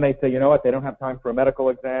some may say, you know what, they don't have time for a medical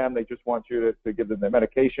exam. They just want you to give them their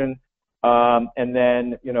medication. And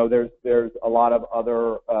then, there's a lot of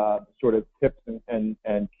other sort of tips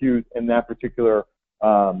and cues in that particular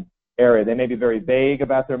area. They may be very vague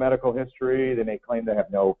about their medical history. They may claim they have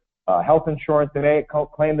no health insurance. They may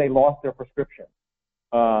claim they lost their prescription.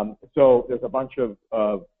 So there's a bunch of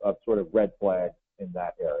sort of red flags in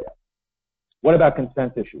that area. What about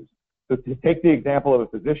consent issues? So to take the example of a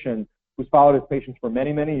physician who's followed his patients for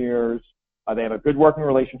many, many years, they have a good working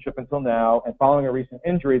relationship until now, and following a recent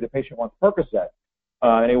injury, the patient wants Percocet,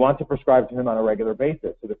 and he wants to prescribe to him on a regular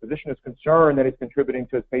basis. So the physician is concerned that he's contributing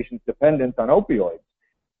to his patient's dependence on opioids,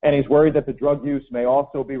 and he's worried that the drug use may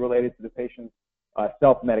also be related to the patient's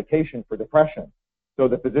self-medication for depression. So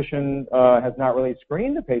the physician has not really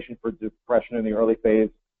screened the patient for depression in the early phase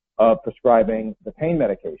of prescribing the pain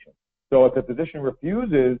medication. So if the physician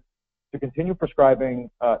refuses to continue prescribing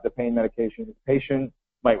the pain medication, the patient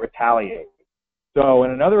might retaliate. So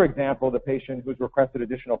in another example, the patient who's requested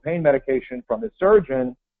additional pain medication from his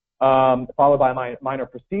surgeon, followed by a minor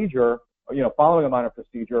procedure, following a minor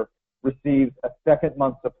procedure, receives a second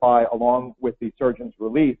month supply along with the surgeon's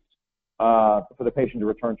release for the patient to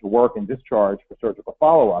return to work and discharge for surgical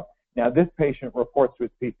follow-up. Now, this patient reports to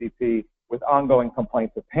his PCP with ongoing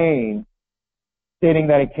complaints of pain, stating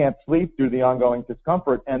that he can't sleep due to the ongoing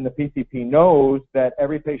discomfort, and the PCP knows that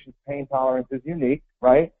every patient's pain tolerance is unique,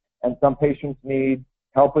 right? And some patients need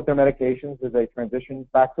help with their medications as they transition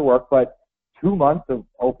back to work, but 2 months of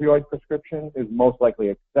opioid prescription is most likely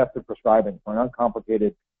excessive prescribing for an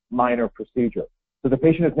uncomplicated minor procedure. So the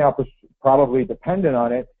patient is now probably dependent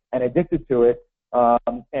on it and addicted to it,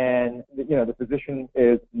 and the physician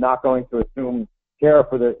is not going to assume care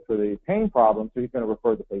for the pain problem, so he's going to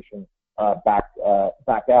refer the patient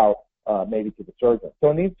back out, maybe to the surgeon.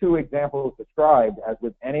 So in these two examples described, as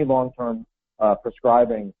with any long-term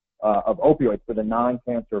prescribing of opioids for the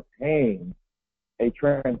non-cancer pain, a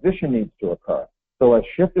transition needs to occur. So a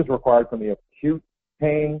shift is required from the acute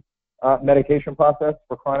pain medication process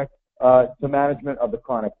for chronic to management of the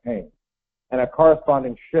chronic pain. And a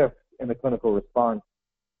corresponding shift in the clinical response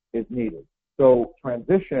is needed. So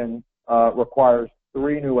transition requires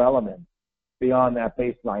 3 new elements beyond that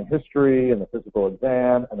baseline history and the physical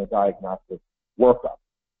exam and the diagnostic workup.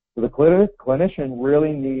 So the clinician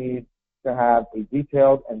really needs to have a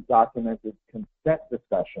detailed and documented consent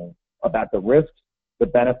discussion about the risks, the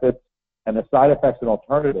benefits, and the side effects and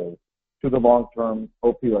alternatives to the long-term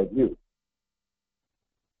opioid use.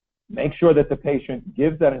 Make sure that the patient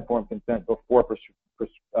gives that informed consent before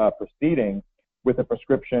proceeding with a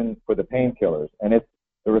prescription for the painkillers. And it's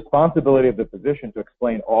the responsibility of the physician to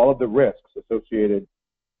explain all of the risks associated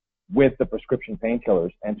with the prescription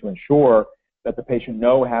painkillers and to ensure that the patient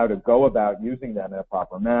know how to go about using them in a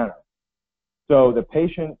proper manner. So the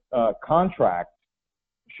patient contract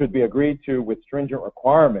should be agreed to with stringent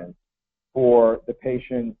requirements for the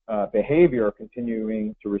patient behavior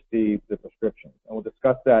continuing to receive the prescriptions. And we'll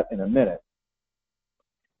discuss that in a minute.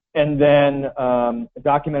 And then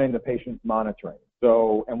documenting the patient's monitoring.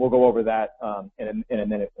 So, and we'll go over that in a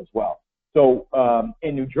minute as well. So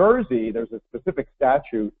in New Jersey, there's a specific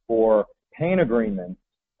statute for pain agreements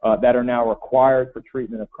that are now required for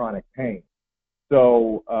treatment of chronic pain.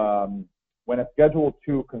 So when a Schedule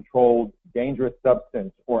II controlled dangerous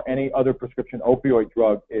substance or any other prescription opioid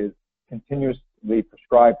drug is continuously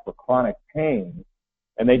prescribed for chronic pain,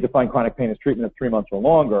 and they define chronic pain as treatment of 3 months or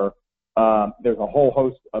longer, there's a whole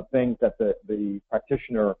host of things that the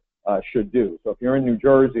practitioner should do. So if you're in New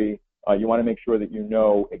Jersey, you want to make sure that you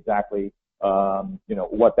know exactly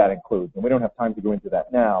what that includes. And we don't have time to go into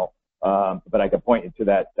that now, but I can point you to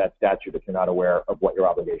that statute if you're not aware of what your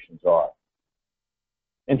obligations are.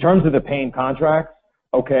 In terms of the pain contracts,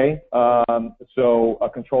 okay, so a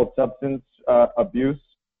controlled substance abuse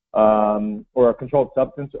or a controlled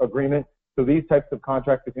substance agreement. So these types of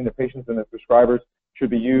contracts between the patients and the prescribers should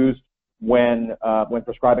be used when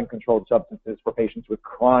prescribing controlled substances for patients with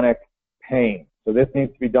chronic pain. So this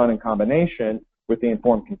needs to be done in combination with the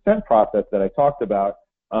informed consent process that I talked about.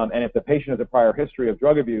 And if the patient has a prior history of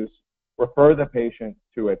drug abuse, refer the patient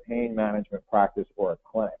to a pain management practice or a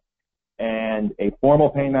clinic. And a formal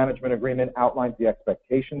pain management agreement outlines the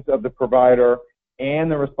expectations of the provider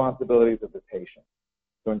and the responsibilities of the patient.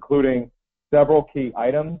 So including several key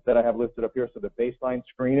items that I have listed up here. So the baseline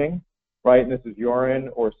screening, right? And this is urine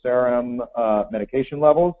or serum medication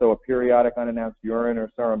levels. So a periodic unannounced urine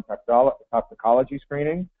or serum toxicology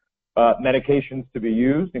screening. Medications to be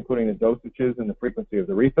used, including the dosages and the frequency of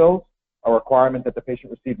the refills. A requirement that the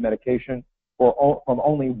patient receive medication from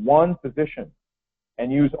only one physician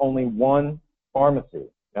and use only one pharmacy.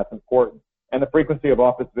 That's important. And the frequency of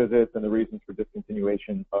office visits and the reasons for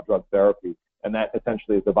discontinuation of drug therapy. And that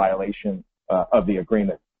essentially is a violation of the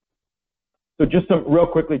agreement. So just real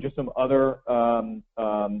quickly, just some other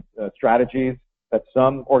strategies that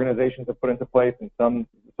some organizations have put into place, and some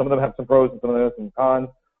of them have some pros and some of them have some cons.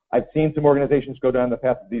 I've seen some organizations go down the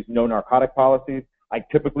path of these no narcotic policies. I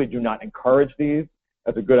typically do not encourage these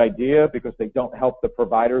as a good idea because they don't help the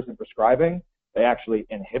providers in prescribing. They actually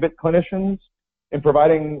inhibit clinicians in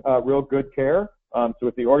providing real good care. So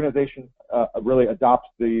if the organization really adopts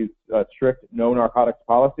these strict no narcotics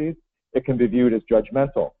policies, it can be viewed as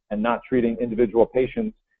judgmental and not treating individual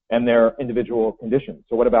patients and their individual conditions.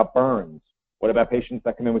 So what about burns? What about patients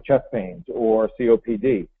that come in with chest pains or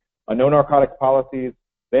COPD? No narcotics policies,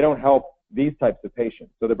 they don't help these types of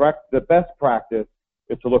patients. So the best practice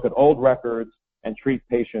is to look at old records and treat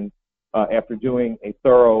patients after doing a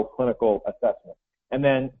thorough clinical assessment. And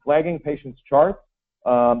then flagging patients' charts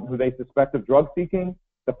who they suspect of drug seeking.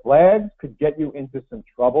 The flags could get you into some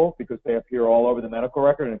trouble because they appear all over the medical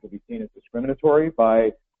record and it could be seen as discriminatory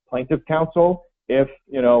by plaintiff's counsel if,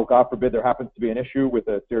 God forbid, there happens to be an issue with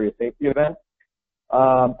a serious safety event.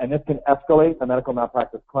 And this can escalate a medical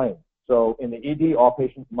malpractice claim. So in the ED, all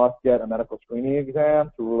patients must get a medical screening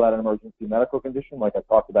exam to rule out an emergency medical condition, like I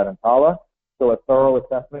talked about in TALA. So a thorough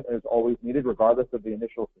assessment is always needed, regardless of the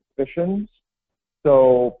initial suspicions.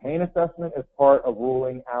 So pain assessment is part of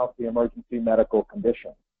ruling out the emergency medical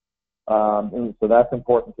condition. And so that's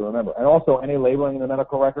important to remember. And also any labeling in the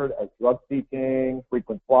medical record as drug seeking,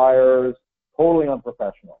 frequent flyers, totally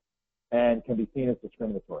unprofessional and can be seen as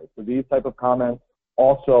discriminatory. So these type of comments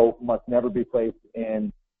also must never be placed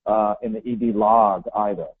in the ED log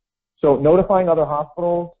either. So notifying other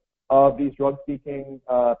hospitals of these drug-seeking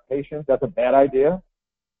patients, that's a bad idea.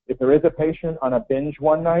 If there is a patient on a binge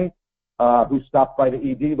one night who stopped by the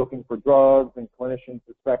ED looking for drugs and clinicians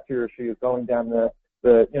suspect he or she is going down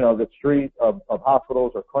the street of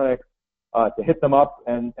hospitals or clinics to hit them up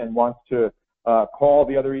and wants to call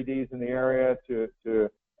the other EDs in the area to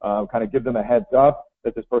kind of give them a heads up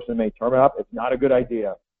that this person may turn up, it's not a good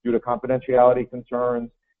idea due to confidentiality concerns.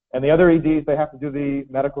 And the other EDs, they have to do the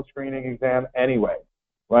medical screening exam anyway,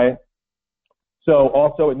 right? So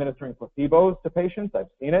also administering placebos to patients, I've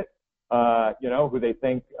seen it, who they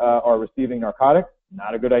think are receiving narcotics,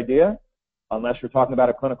 not a good idea, unless you're talking about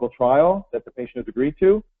a clinical trial that the patient has agreed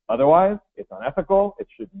to. Otherwise, it's unethical, it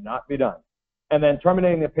should not be done. And then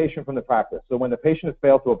terminating the patient from the practice. So when the patient has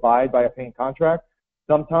failed to abide by a pain contract,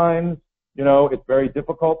 sometimes, it's very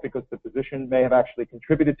difficult because the physician may have actually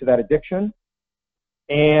contributed to that addiction.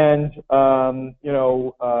 And,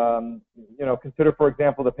 consider, for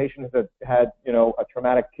example, the patient has had, a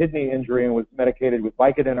traumatic kidney injury and was medicated with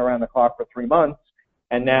Vicodin around the clock for 3 months,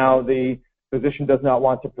 and now the physician does not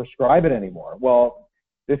want to prescribe it anymore. Well,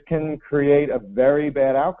 this can create a very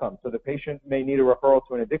bad outcome. So the patient may need a referral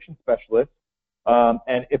to an addiction specialist,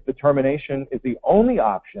 and if the termination is the only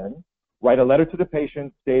option, write a letter to the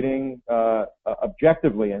patient stating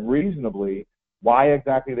objectively and reasonably why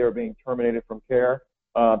exactly they're being terminated from care.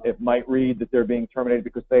 It might read that they're being terminated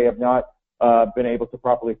because they have not been able to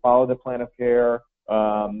properly follow the plan of care.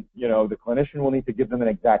 The clinician will need to give them an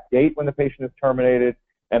exact date when the patient is terminated,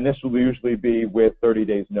 and this will usually be with 30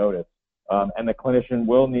 days notice. And the clinician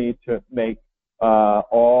will need to make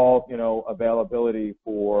all availability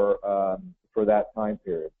for that time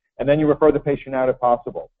period. And then you refer the patient out if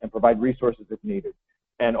possible and provide resources if needed,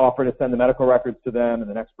 and offer to send the medical records to them and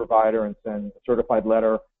the next provider and send a certified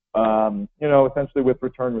letter, essentially with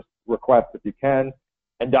return requests if you can,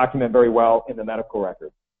 and document very well in the medical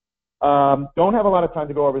record. Don't have a lot of time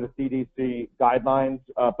to go over the CDC guidelines,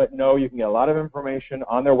 but know you can get a lot of information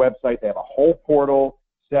on their website. They have a whole portal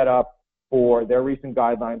set up for their recent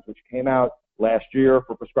guidelines, which came out last year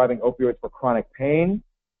for prescribing opioids for chronic pain,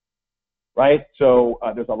 right? So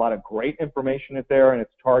there's a lot of great information in there, and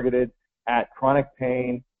it's targeted at chronic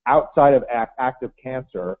pain outside of active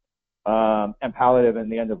cancer and palliative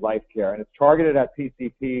and the end-of-life care. And it's targeted at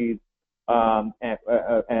PCPs that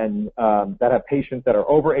have patients that are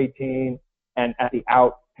over 18 and at the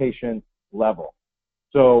outpatient level.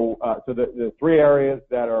 So, the three areas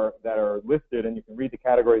that are listed, and you can read the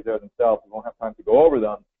categories there themselves. We won't have time to go over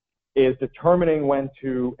them. Is determining when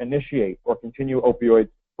to initiate or continue opioids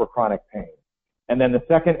for chronic pain, and then the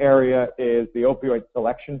second area is the opioid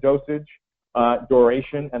selection, dosage,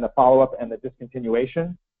 duration, and the follow-up and the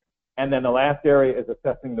discontinuation, and then the last area is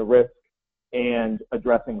assessing the risk and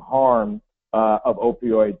addressing harm of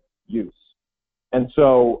opioid use. And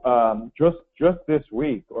so just this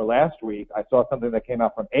week or last week, I saw something that came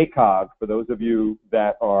out from ACOG, for those of you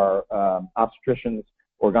that are obstetricians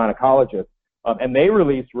or gynecologists, and they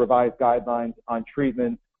released revised guidelines on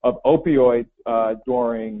treatment of opioids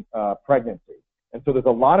during pregnancy. And so there's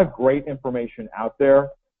a lot of great information out there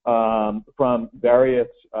from various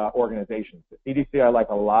organizations. The CDC I like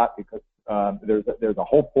a lot because there's a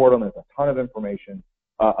whole portal and there's a ton of information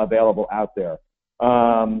available out there.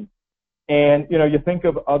 And you think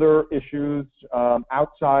of other issues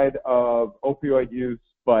outside of opioid use,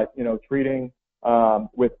 but treating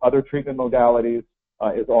with other treatment modalities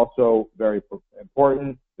is also very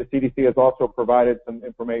important. The CDC has also provided some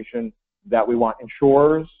information that we want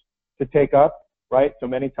insurers to take up, right? So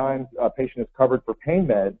many times a patient is covered for pain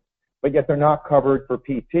meds, but yet they're not covered for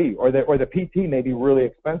PT, or the PT may be really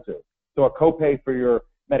expensive. So a copay for your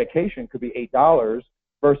medication could be $8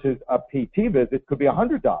 versus a PT visit could be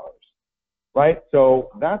 $100, right? So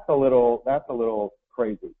that's a little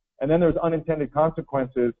crazy. And then there's unintended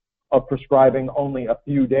consequences of prescribing only a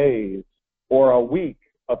few days or a week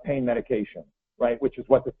of pain medication, right? Which is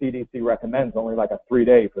what the CDC recommends, only like a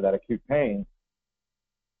 3-day for that acute pain.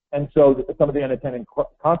 And so some of the unintended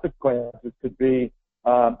consequences could be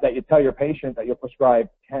that you tell your patient that you'll prescribe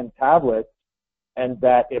 10 tablets, and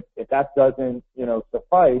that if that doesn't,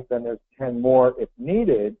 suffice, then there's 10 more if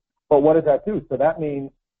needed. But what does that do? So that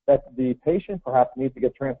means that the patient perhaps needs to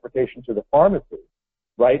get transportation to the pharmacy,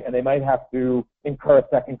 right? And they might have to incur a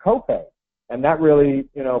second copay. And that really,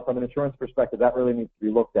 from an insurance perspective, that really needs to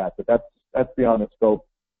be looked at. But that's beyond the scope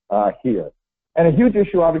here. And a huge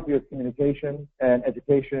issue, obviously, is communication and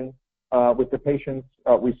education with the patients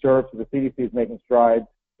we serve. So the CDC is making strides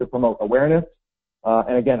to promote awareness.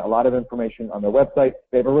 And again, a lot of information on their website.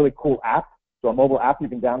 They have a really cool app, so a mobile app you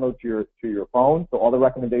can download to your phone. So all the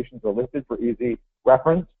recommendations are listed for easy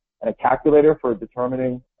reference, and a calculator for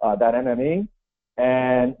determining that NME.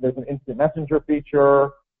 And there's an instant messenger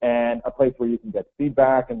feature and a place where you can get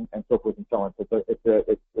feedback and so forth and so on. So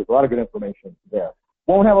there's a lot of good information there.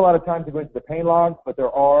 Won't have a lot of time to go into the pain logs, but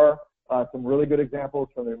there are some really good examples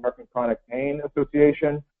from the American Chronic Pain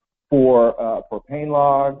Association for pain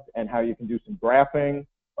logs, and how you can do some graphing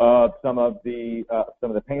of some of the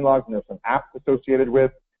pain logs, and there's some apps associated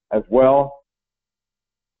with as well.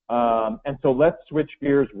 And so let's switch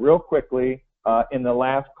gears real quickly in the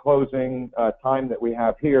last closing time that we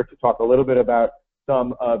have here to talk a little bit about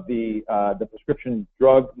some of the prescription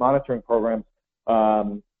drug monitoring programs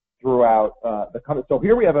throughout the country. So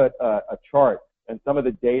here we have a chart and some of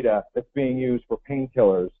the data that's being used for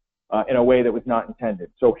painkillers in a way that was not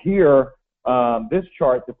intended. So here, this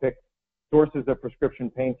chart depicts sources of prescription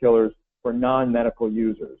painkillers for non-medical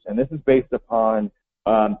users. And this is based upon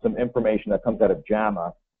some information that comes out of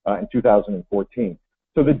JAMA in 2014.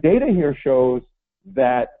 So the data here shows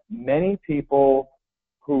that many people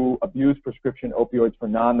who abuse prescription opioids for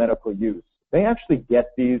non-medical use, they actually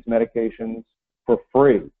get these medications for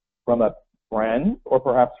free from a friend or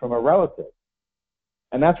perhaps from a relative.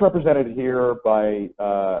 And that's represented here by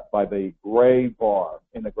the gray bar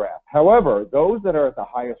in the graph. However, those that are at the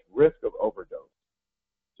highest risk of overdose,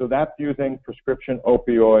 So that's using prescription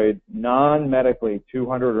opioid non-medically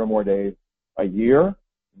 200 or more days a year.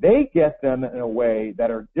 They get them in a way that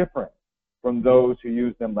are different from those who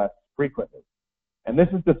use them less frequently. And this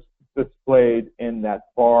is displayed in that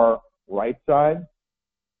far right side.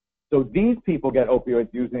 So these people get opioids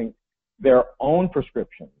using their own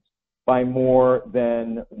prescriptions by more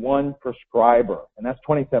than one prescriber, and that's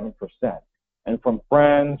 27%. And from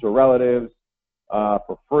friends or relatives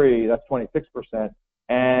for free, that's 26%.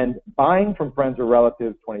 And buying from friends or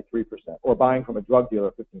relatives, 23%, or buying from a drug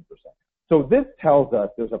dealer, 15%. So this tells us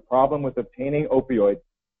there's a problem with obtaining opioids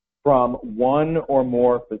from one or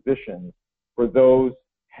more physicians for those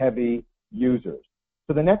heavy users.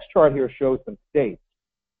 So the next chart here shows some states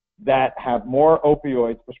that have more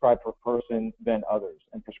opioids prescribed per person than others.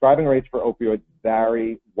 And prescribing rates for opioids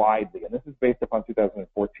vary widely. And this is based upon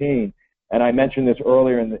 2014. And I mentioned this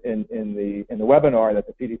earlier in the webinar that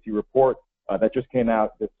the CDC report that just came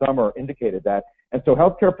out this summer indicated that. And so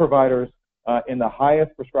healthcare providers in the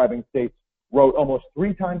highest prescribing states wrote almost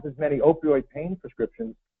 3 times as many opioid pain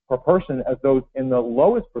prescriptions per person as those in the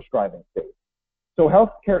lowest prescribing states. So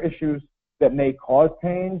healthcare issues that may cause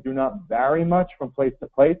pain do not vary much from place to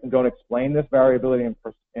place and don't explain this variability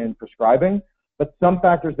in prescribing. But some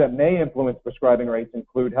factors that may influence prescribing rates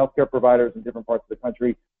include healthcare providers in different parts of the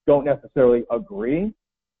country don't necessarily agree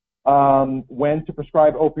when to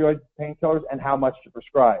prescribe opioid painkillers and how much to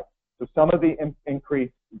prescribe. So some of the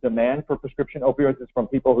increased demand for prescription opioids is from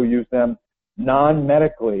people who use them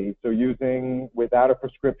non-medically, so using without a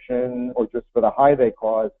prescription or just for the high they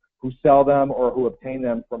cause, who sell them or who obtain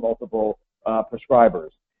them from multiple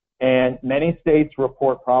prescribers. And many states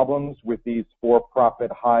report problems with these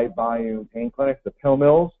for-profit high-volume pain clinics, the pill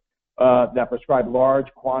mills, that prescribe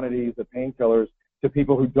large quantities of painkillers to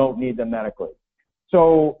people who don't need them medically.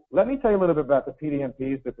 So let me tell you a little bit about the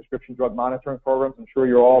PDMPs, the prescription drug monitoring programs. I'm sure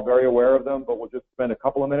you're all very aware of them, but we'll just spend a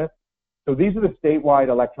couple of minutes. So these are the statewide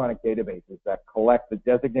electronic databases that collect the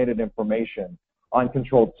designated information on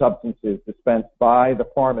controlled substances dispensed by the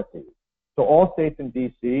pharmacies. So all states in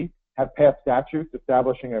DC have passed statutes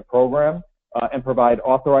establishing a program and provide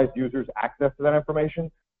authorized users access to that information.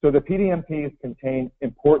 So the PDMPs contain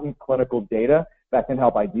important clinical data that can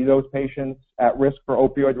help ID those patients at risk for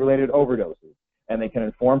opioid-related overdoses. And they can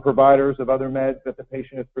inform providers of other meds that the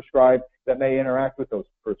patient is prescribed that may interact with those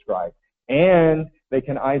prescribed. And they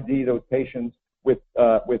can ID those patients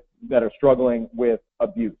that are struggling with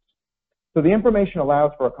abuse. So the information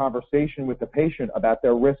allows for a conversation with the patient about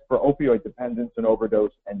their risk for opioid dependence and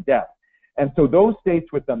overdose and death. And so those states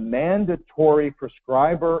with the mandatory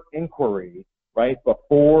prescriber inquiry, right,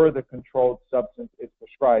 before the controlled substance is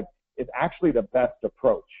prescribed is actually the best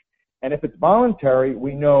approach. And if it's voluntary,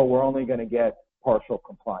 we know we're only going to get partial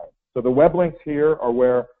compliance. So the web links here are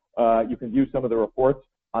where you can view some of the reports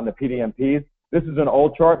on the PDMPs. This is an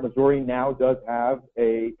old chart. Missouri now does have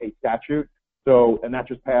a statute. So, and that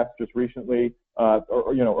just passed just recently,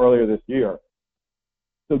 earlier this year.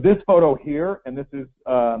 So this photo here, and this is,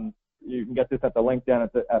 you can get this at the link down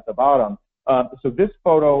at the bottom. So this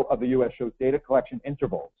photo of the U.S. shows data collection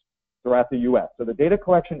intervals throughout the U.S. So the data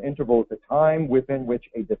collection interval is the time within which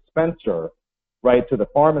a dispenser, right, to the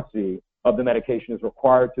pharmacy of the medication is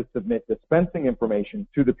required to submit dispensing information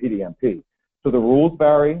to the PDMP. So the rules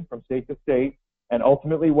vary from state to state. And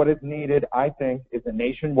ultimately what is needed, I think, is a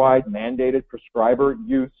nationwide mandated prescriber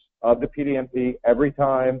use of the PDMP every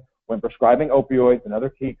time when prescribing opioids and other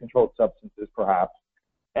key controlled substances, perhaps.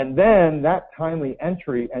 And then that timely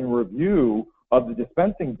entry and review of the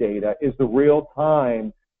dispensing data is the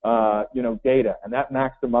real-time, data. And that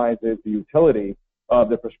maximizes the utility of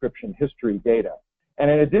the prescription history data. And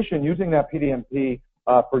in addition, using that PDMP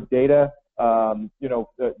for data,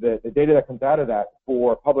 the data that comes out of that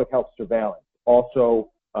for public health surveillance. Also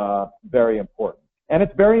very important. And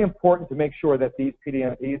it's very important to make sure that these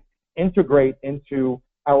PDMPs integrate into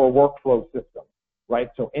our workflow system, right?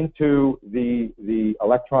 So into the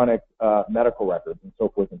electronic medical records and so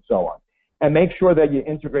forth and so on. And make sure that you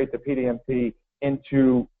integrate the PDMP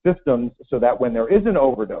into systems so that when there is an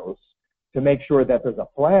overdose, to make sure that there's a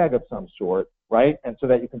flag of some sort, right? And so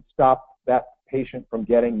that you can stop that patient from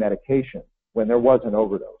getting medication when there was an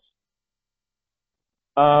overdose.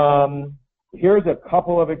 Here's a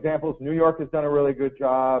couple of examples. New York has done a really good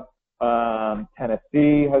job.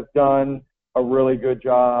 Tennessee has done a really good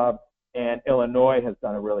job, and Illinois has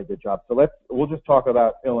done a really good job. So we'll just talk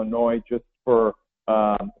about Illinois just for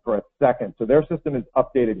a second. So their system is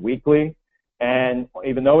updated weekly, and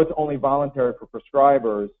even though it's only voluntary for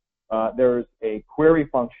prescribers, there's a query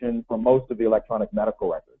function for most of the electronic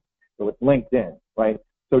medical records. So it's linked in, right?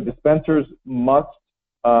 So dispensers must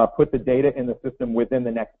put the data in the system within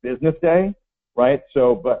the next business day, right?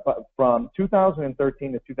 So, but from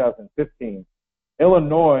 2013 to 2015,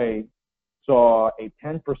 Illinois saw a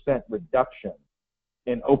 10% reduction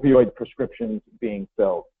in opioid prescriptions being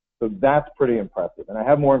filled. So that's pretty impressive. And I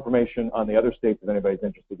have more information on the other states. If anybody's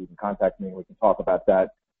interested, you can contact me and we can talk about that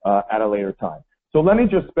at a later time. So let me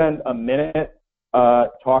just spend a minute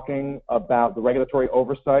talking about the regulatory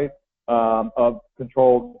oversight of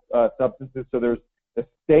controlled substances. So there's the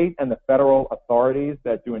state and the federal authorities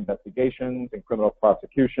that do investigations and criminal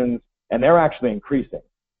prosecutions, and they're actually increasing.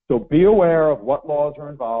 So be aware of what laws are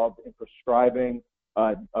involved in prescribing,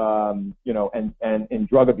 you know, and in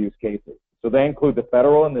drug abuse cases. So they include the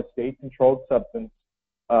federal and the state controlled substance,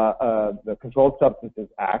 the Controlled Substances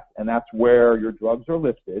Act, and that's where your drugs are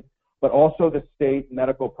listed, but also the State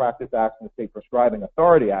Medical Practice Act and the State Prescribing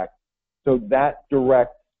Authority Act. So that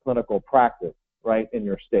directs clinical practice, right, in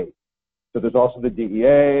your state. So there's also the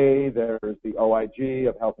DEA, there's the OIG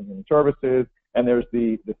of Health and Human Services, and there's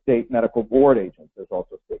the state medical board agents. There's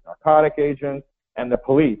also state narcotic agents and the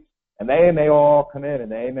police. And they may all come in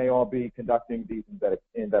and they may all be conducting these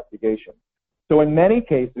investigations. So in many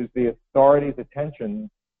cases, the authority's attention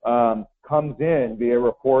comes in via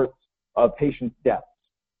reports of patient deaths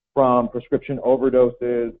from prescription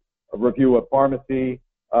overdoses, a review of pharmacy,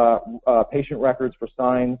 patient records for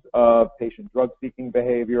signs of patient drug-seeking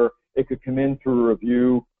behavior. It could come in through a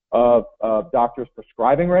review of doctors'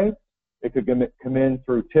 prescribing rates. It could come in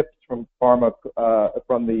through tips from pharma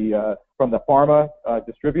from the pharma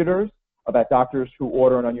distributors about doctors who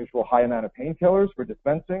order an unusual high amount of painkillers for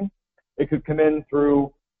dispensing. It could come in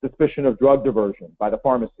through suspicion of drug diversion by the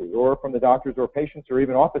pharmacy, or from the doctors or patients, or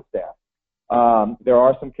even office staff. There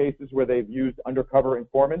are some cases where they've used undercover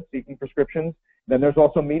informants seeking prescriptions. Then there's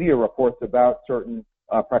also media reports about certain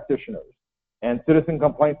practitioners, and citizen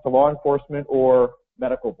complaints to law enforcement or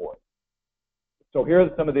medical boards. So here are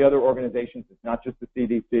some of the other organizations. It's not just the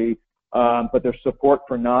CDC, but there's support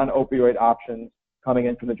for non-opioid options coming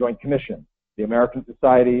in from the Joint Commission, the American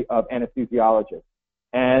Society of Anesthesiologists,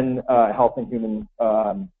 and Health and Human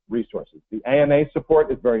Resources. The AMA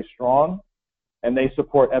support is very strong, and they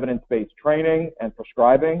support evidence-based training and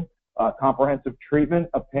prescribing, comprehensive treatment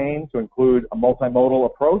of pain to include a multimodal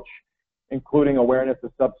approach, including awareness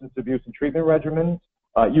of substance abuse and treatment regimens,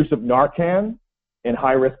 use of Narcan in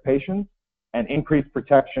high-risk patients, and increased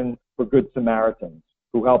protection for Good Samaritans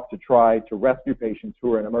who help to try to rescue patients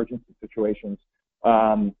who are in emergency situations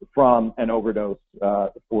from an overdose,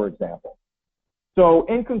 for example. So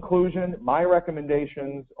in conclusion, my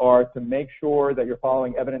recommendations are to make sure that you're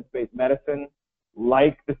following evidence-based medicine,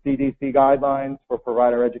 like the CDC guidelines for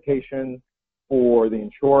provider education, for the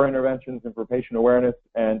insurer interventions, and for patient awareness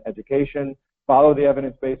and education. Follow the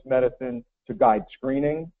evidence-based medicine to guide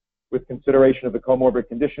screening with consideration of the comorbid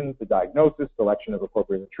conditions, the diagnosis, selection of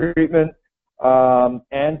appropriate treatment,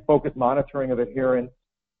 and focus monitoring of adherence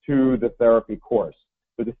to the therapy course.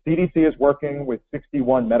 So the CDC is working with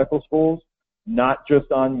 61 medical schools, not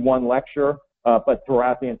just on one lecture, but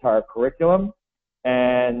throughout the entire curriculum.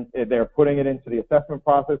 And they're putting it into the assessment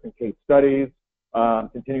process and case studies,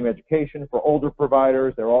 continuing education for older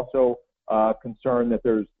providers. They're also concerned that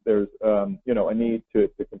there's you know, a need to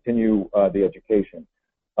continue the education.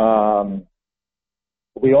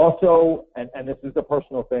 We also, and this is a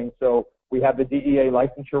personal thing, so we have the DEA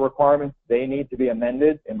licensure requirements. They need to be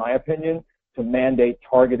amended, in my opinion, to mandate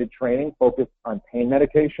targeted training focused on pain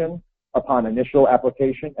medication upon initial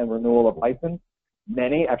application and renewal of license.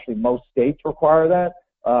 Many, actually most states require that,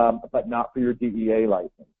 but not for your DEA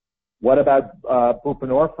license. What about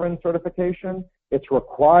buprenorphine certification? It's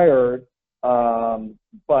required,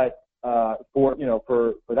 but for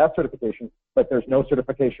that certification, but there's no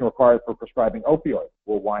certification required for prescribing opioids.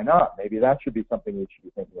 Well, why not? Maybe that should be something we should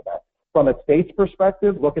be thinking about. From a state's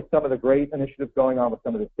perspective, look at some of the great initiatives going on with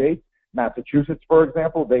some of the states. Massachusetts, for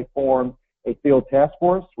example, they formed a field task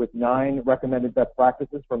force with 9 recommended best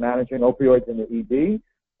practices for managing opioids in the ED.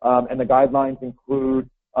 And the guidelines include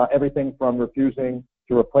everything from refusing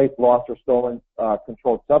to replace lost or stolen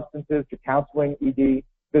controlled substances to counseling ED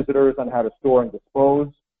visitors on how to store and dispose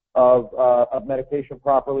of medication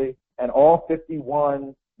properly. And all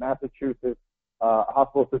 51 Massachusetts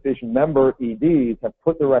Hospital Association member EDs have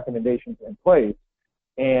put the recommendations in place.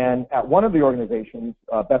 And at one of the organizations,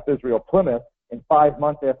 Beth Israel Plymouth, in 5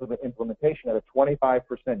 months after the implementation, had a 25%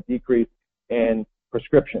 decrease in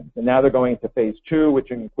prescriptions. And now they're going into phase 2, which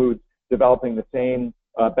includes developing the same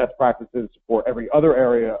best practices for every other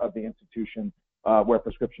area of the institution where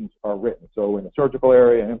prescriptions are written. So in the surgical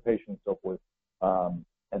area, inpatient, and so forth,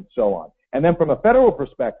 and so on. And then from a federal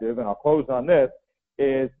perspective, and I'll close on this,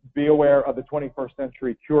 is be aware of the 21st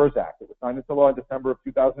Century Cures Act. It was signed into law in December of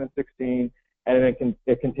 2016, and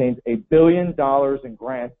it contains $1 billion in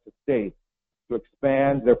grants to states to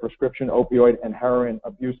expand their prescription opioid and heroin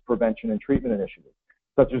abuse prevention and treatment initiatives,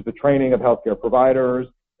 such as the training of healthcare providers,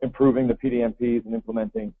 improving the PDMPs, and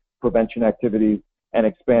implementing prevention activities, and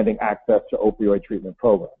expanding access to opioid treatment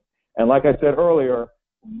programs. And like I said earlier,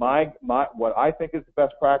 what I think is the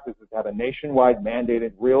best practice is to have a nationwide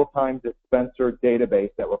mandated real-time dispenser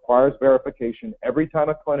database that requires verification every time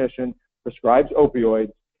a clinician prescribes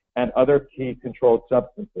opioids and other key controlled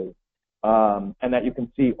substances, and that you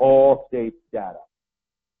can see all states' data.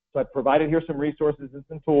 So I've provided here some resources and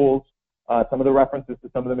some tools, some of the references to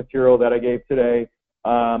some of the material that I gave today,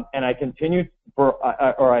 and I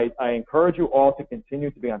encourage you all to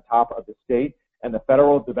continue to be on top of the state and the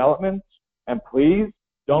federal developments, and please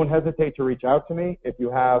don't hesitate to reach out to me if you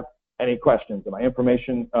have any questions. And my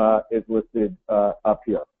information is listed up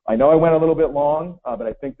here. I know I went a little bit long, but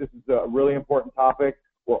I think this is a really important topic.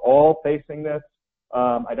 We're all facing this.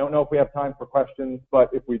 I don't know if we have time for questions, but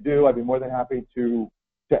if we do, I'd be more than happy to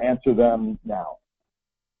answer them now.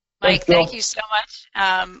 Mike, thank you so much.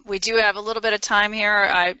 We do have a little bit of time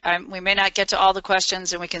here. We may not get to all the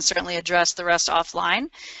questions, and we can certainly address the rest offline.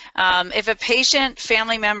 If a patient,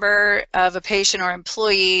 family member of a patient, or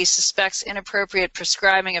employee suspects inappropriate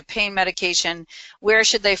prescribing of pain medication, where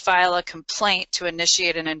should they file a complaint to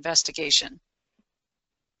initiate an investigation?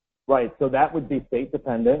 Right, so that would be state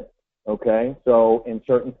dependent, okay? So in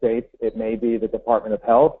certain states, it may be the Department of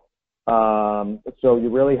Health. So you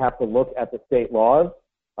really have to look at the state laws.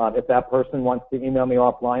 If that person wants to email me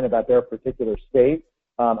offline about their particular state,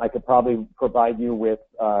 I could probably provide you with,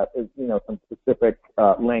 some specific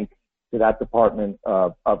link to that Department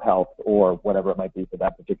of Health or whatever it might be for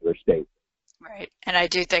that particular state. Right, and I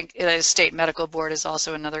do think the state medical board is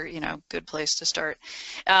also another, good place to start.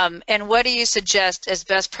 And what do you suggest as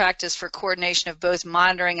best practice for coordination of both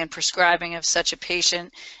monitoring and prescribing of such a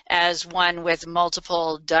patient as one with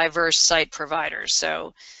multiple diverse site providers?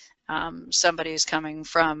 So somebody who's coming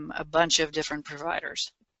from a bunch of different providers.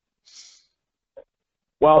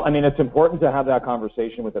 Well, I mean, it's important to have that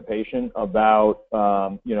conversation with the patient about,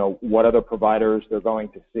 what other providers they're going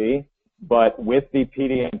to see. But with the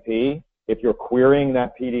PDMP, if you're querying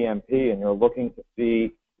that PDMP and you're looking to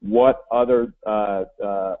see what other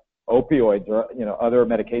opioids or other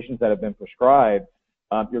medications that have been prescribed,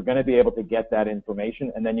 you're going to be able to get that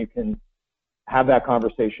information, and then you can have that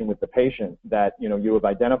conversation with the patient that you have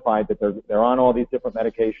identified that they're on all these different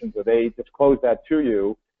medications, or they disclose that to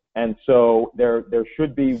you, and so there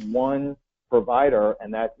should be one provider,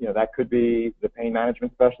 and that that could be the pain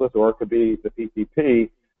management specialist, or it could be the PCP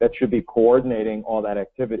that should be coordinating all that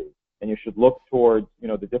activity. And you should look towards,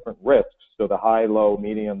 the different risks, so the high, low,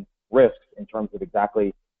 medium risks in terms of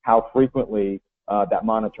exactly how frequently that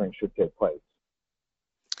monitoring should take place.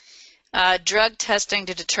 Drug testing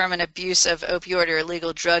to determine abuse of opioid or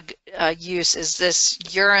illegal drug use, is this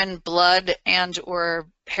urine, blood, and or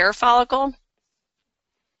hair follicle?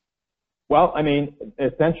 Well, I mean,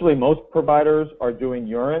 essentially most providers are doing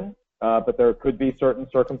urine, but there could be certain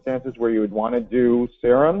circumstances where you would want to do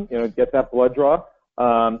serum, get that blood draw.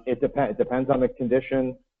 It depends on the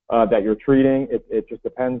condition that you're treating. It just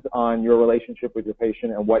depends on your relationship with your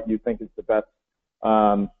patient and what you think is the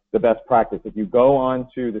best practice. If you go on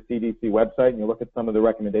to the CDC website and you look at some of the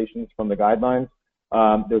recommendations from the guidelines,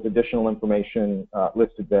 there's additional information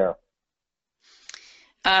listed there.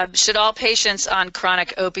 Should all patients on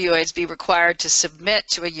chronic opioids be required to submit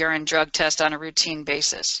to a urine drug test on a routine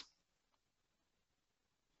basis?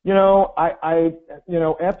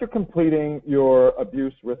 After completing your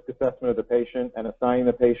abuse risk assessment of the patient and assigning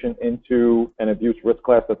the patient into an abuse risk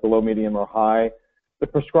class that's low, medium, or high, the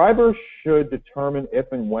prescriber should determine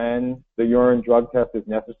if and when the urine drug test is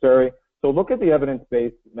necessary. So look at the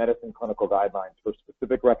evidence-based medicine clinical guidelines for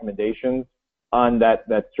specific recommendations on that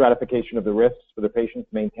stratification of the risks for the patients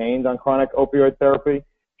maintained on chronic opioid therapy.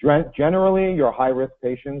 Generally, your high-risk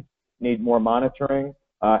patients need more monitoring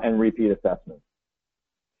and repeat assessments.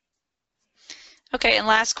 Okay, and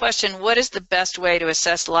last question, what is the best way to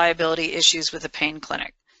assess liability issues with a pain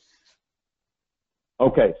clinic?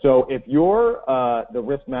 Okay, so if you're the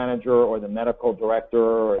risk manager or the medical director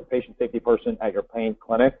or a patient safety person at your pain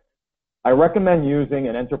clinic, I recommend using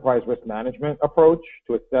an enterprise risk management approach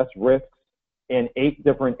to assess risks in 8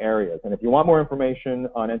 different areas. And if you want more information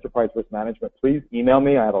on enterprise risk management, please email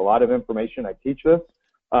me. I have a lot of information. I teach this.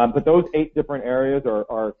 But those 8 different areas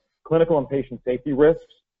are clinical and patient safety risks,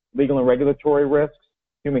 legal and regulatory risks,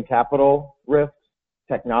 human capital risks,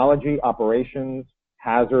 technology, operations,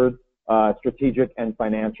 hazards, strategic, and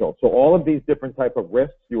financial. So all of these different type of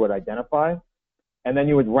risks you would identify, and then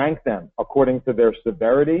you would rank them according to their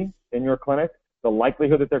severity in your clinic, the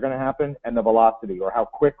likelihood that they're going to happen, and the velocity, or how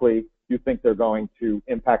quickly you think they're going to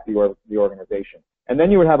impact the organization. And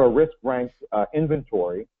then you would have a risk-ranked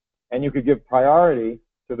inventory, and you could give priority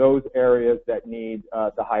to those areas that need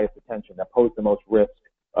the highest attention, that pose the most risk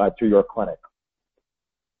to your clinic.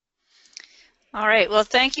 All right. Well,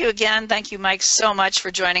 thank you again. Thank you, Mike, so much for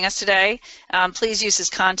joining us today. Please use his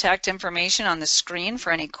contact information on the screen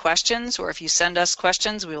for any questions, or if you send us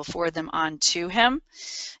questions, we will forward them on to him.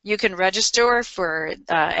 You can register for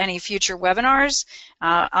any future webinars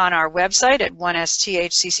on our website at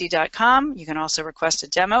 1sthcc.com. You can also request a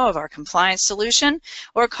demo of our compliance solution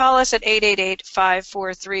or call us at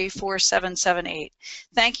 888-543-4778.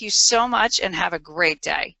 Thank you so much and have a great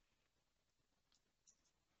day.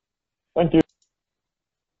 Thank you.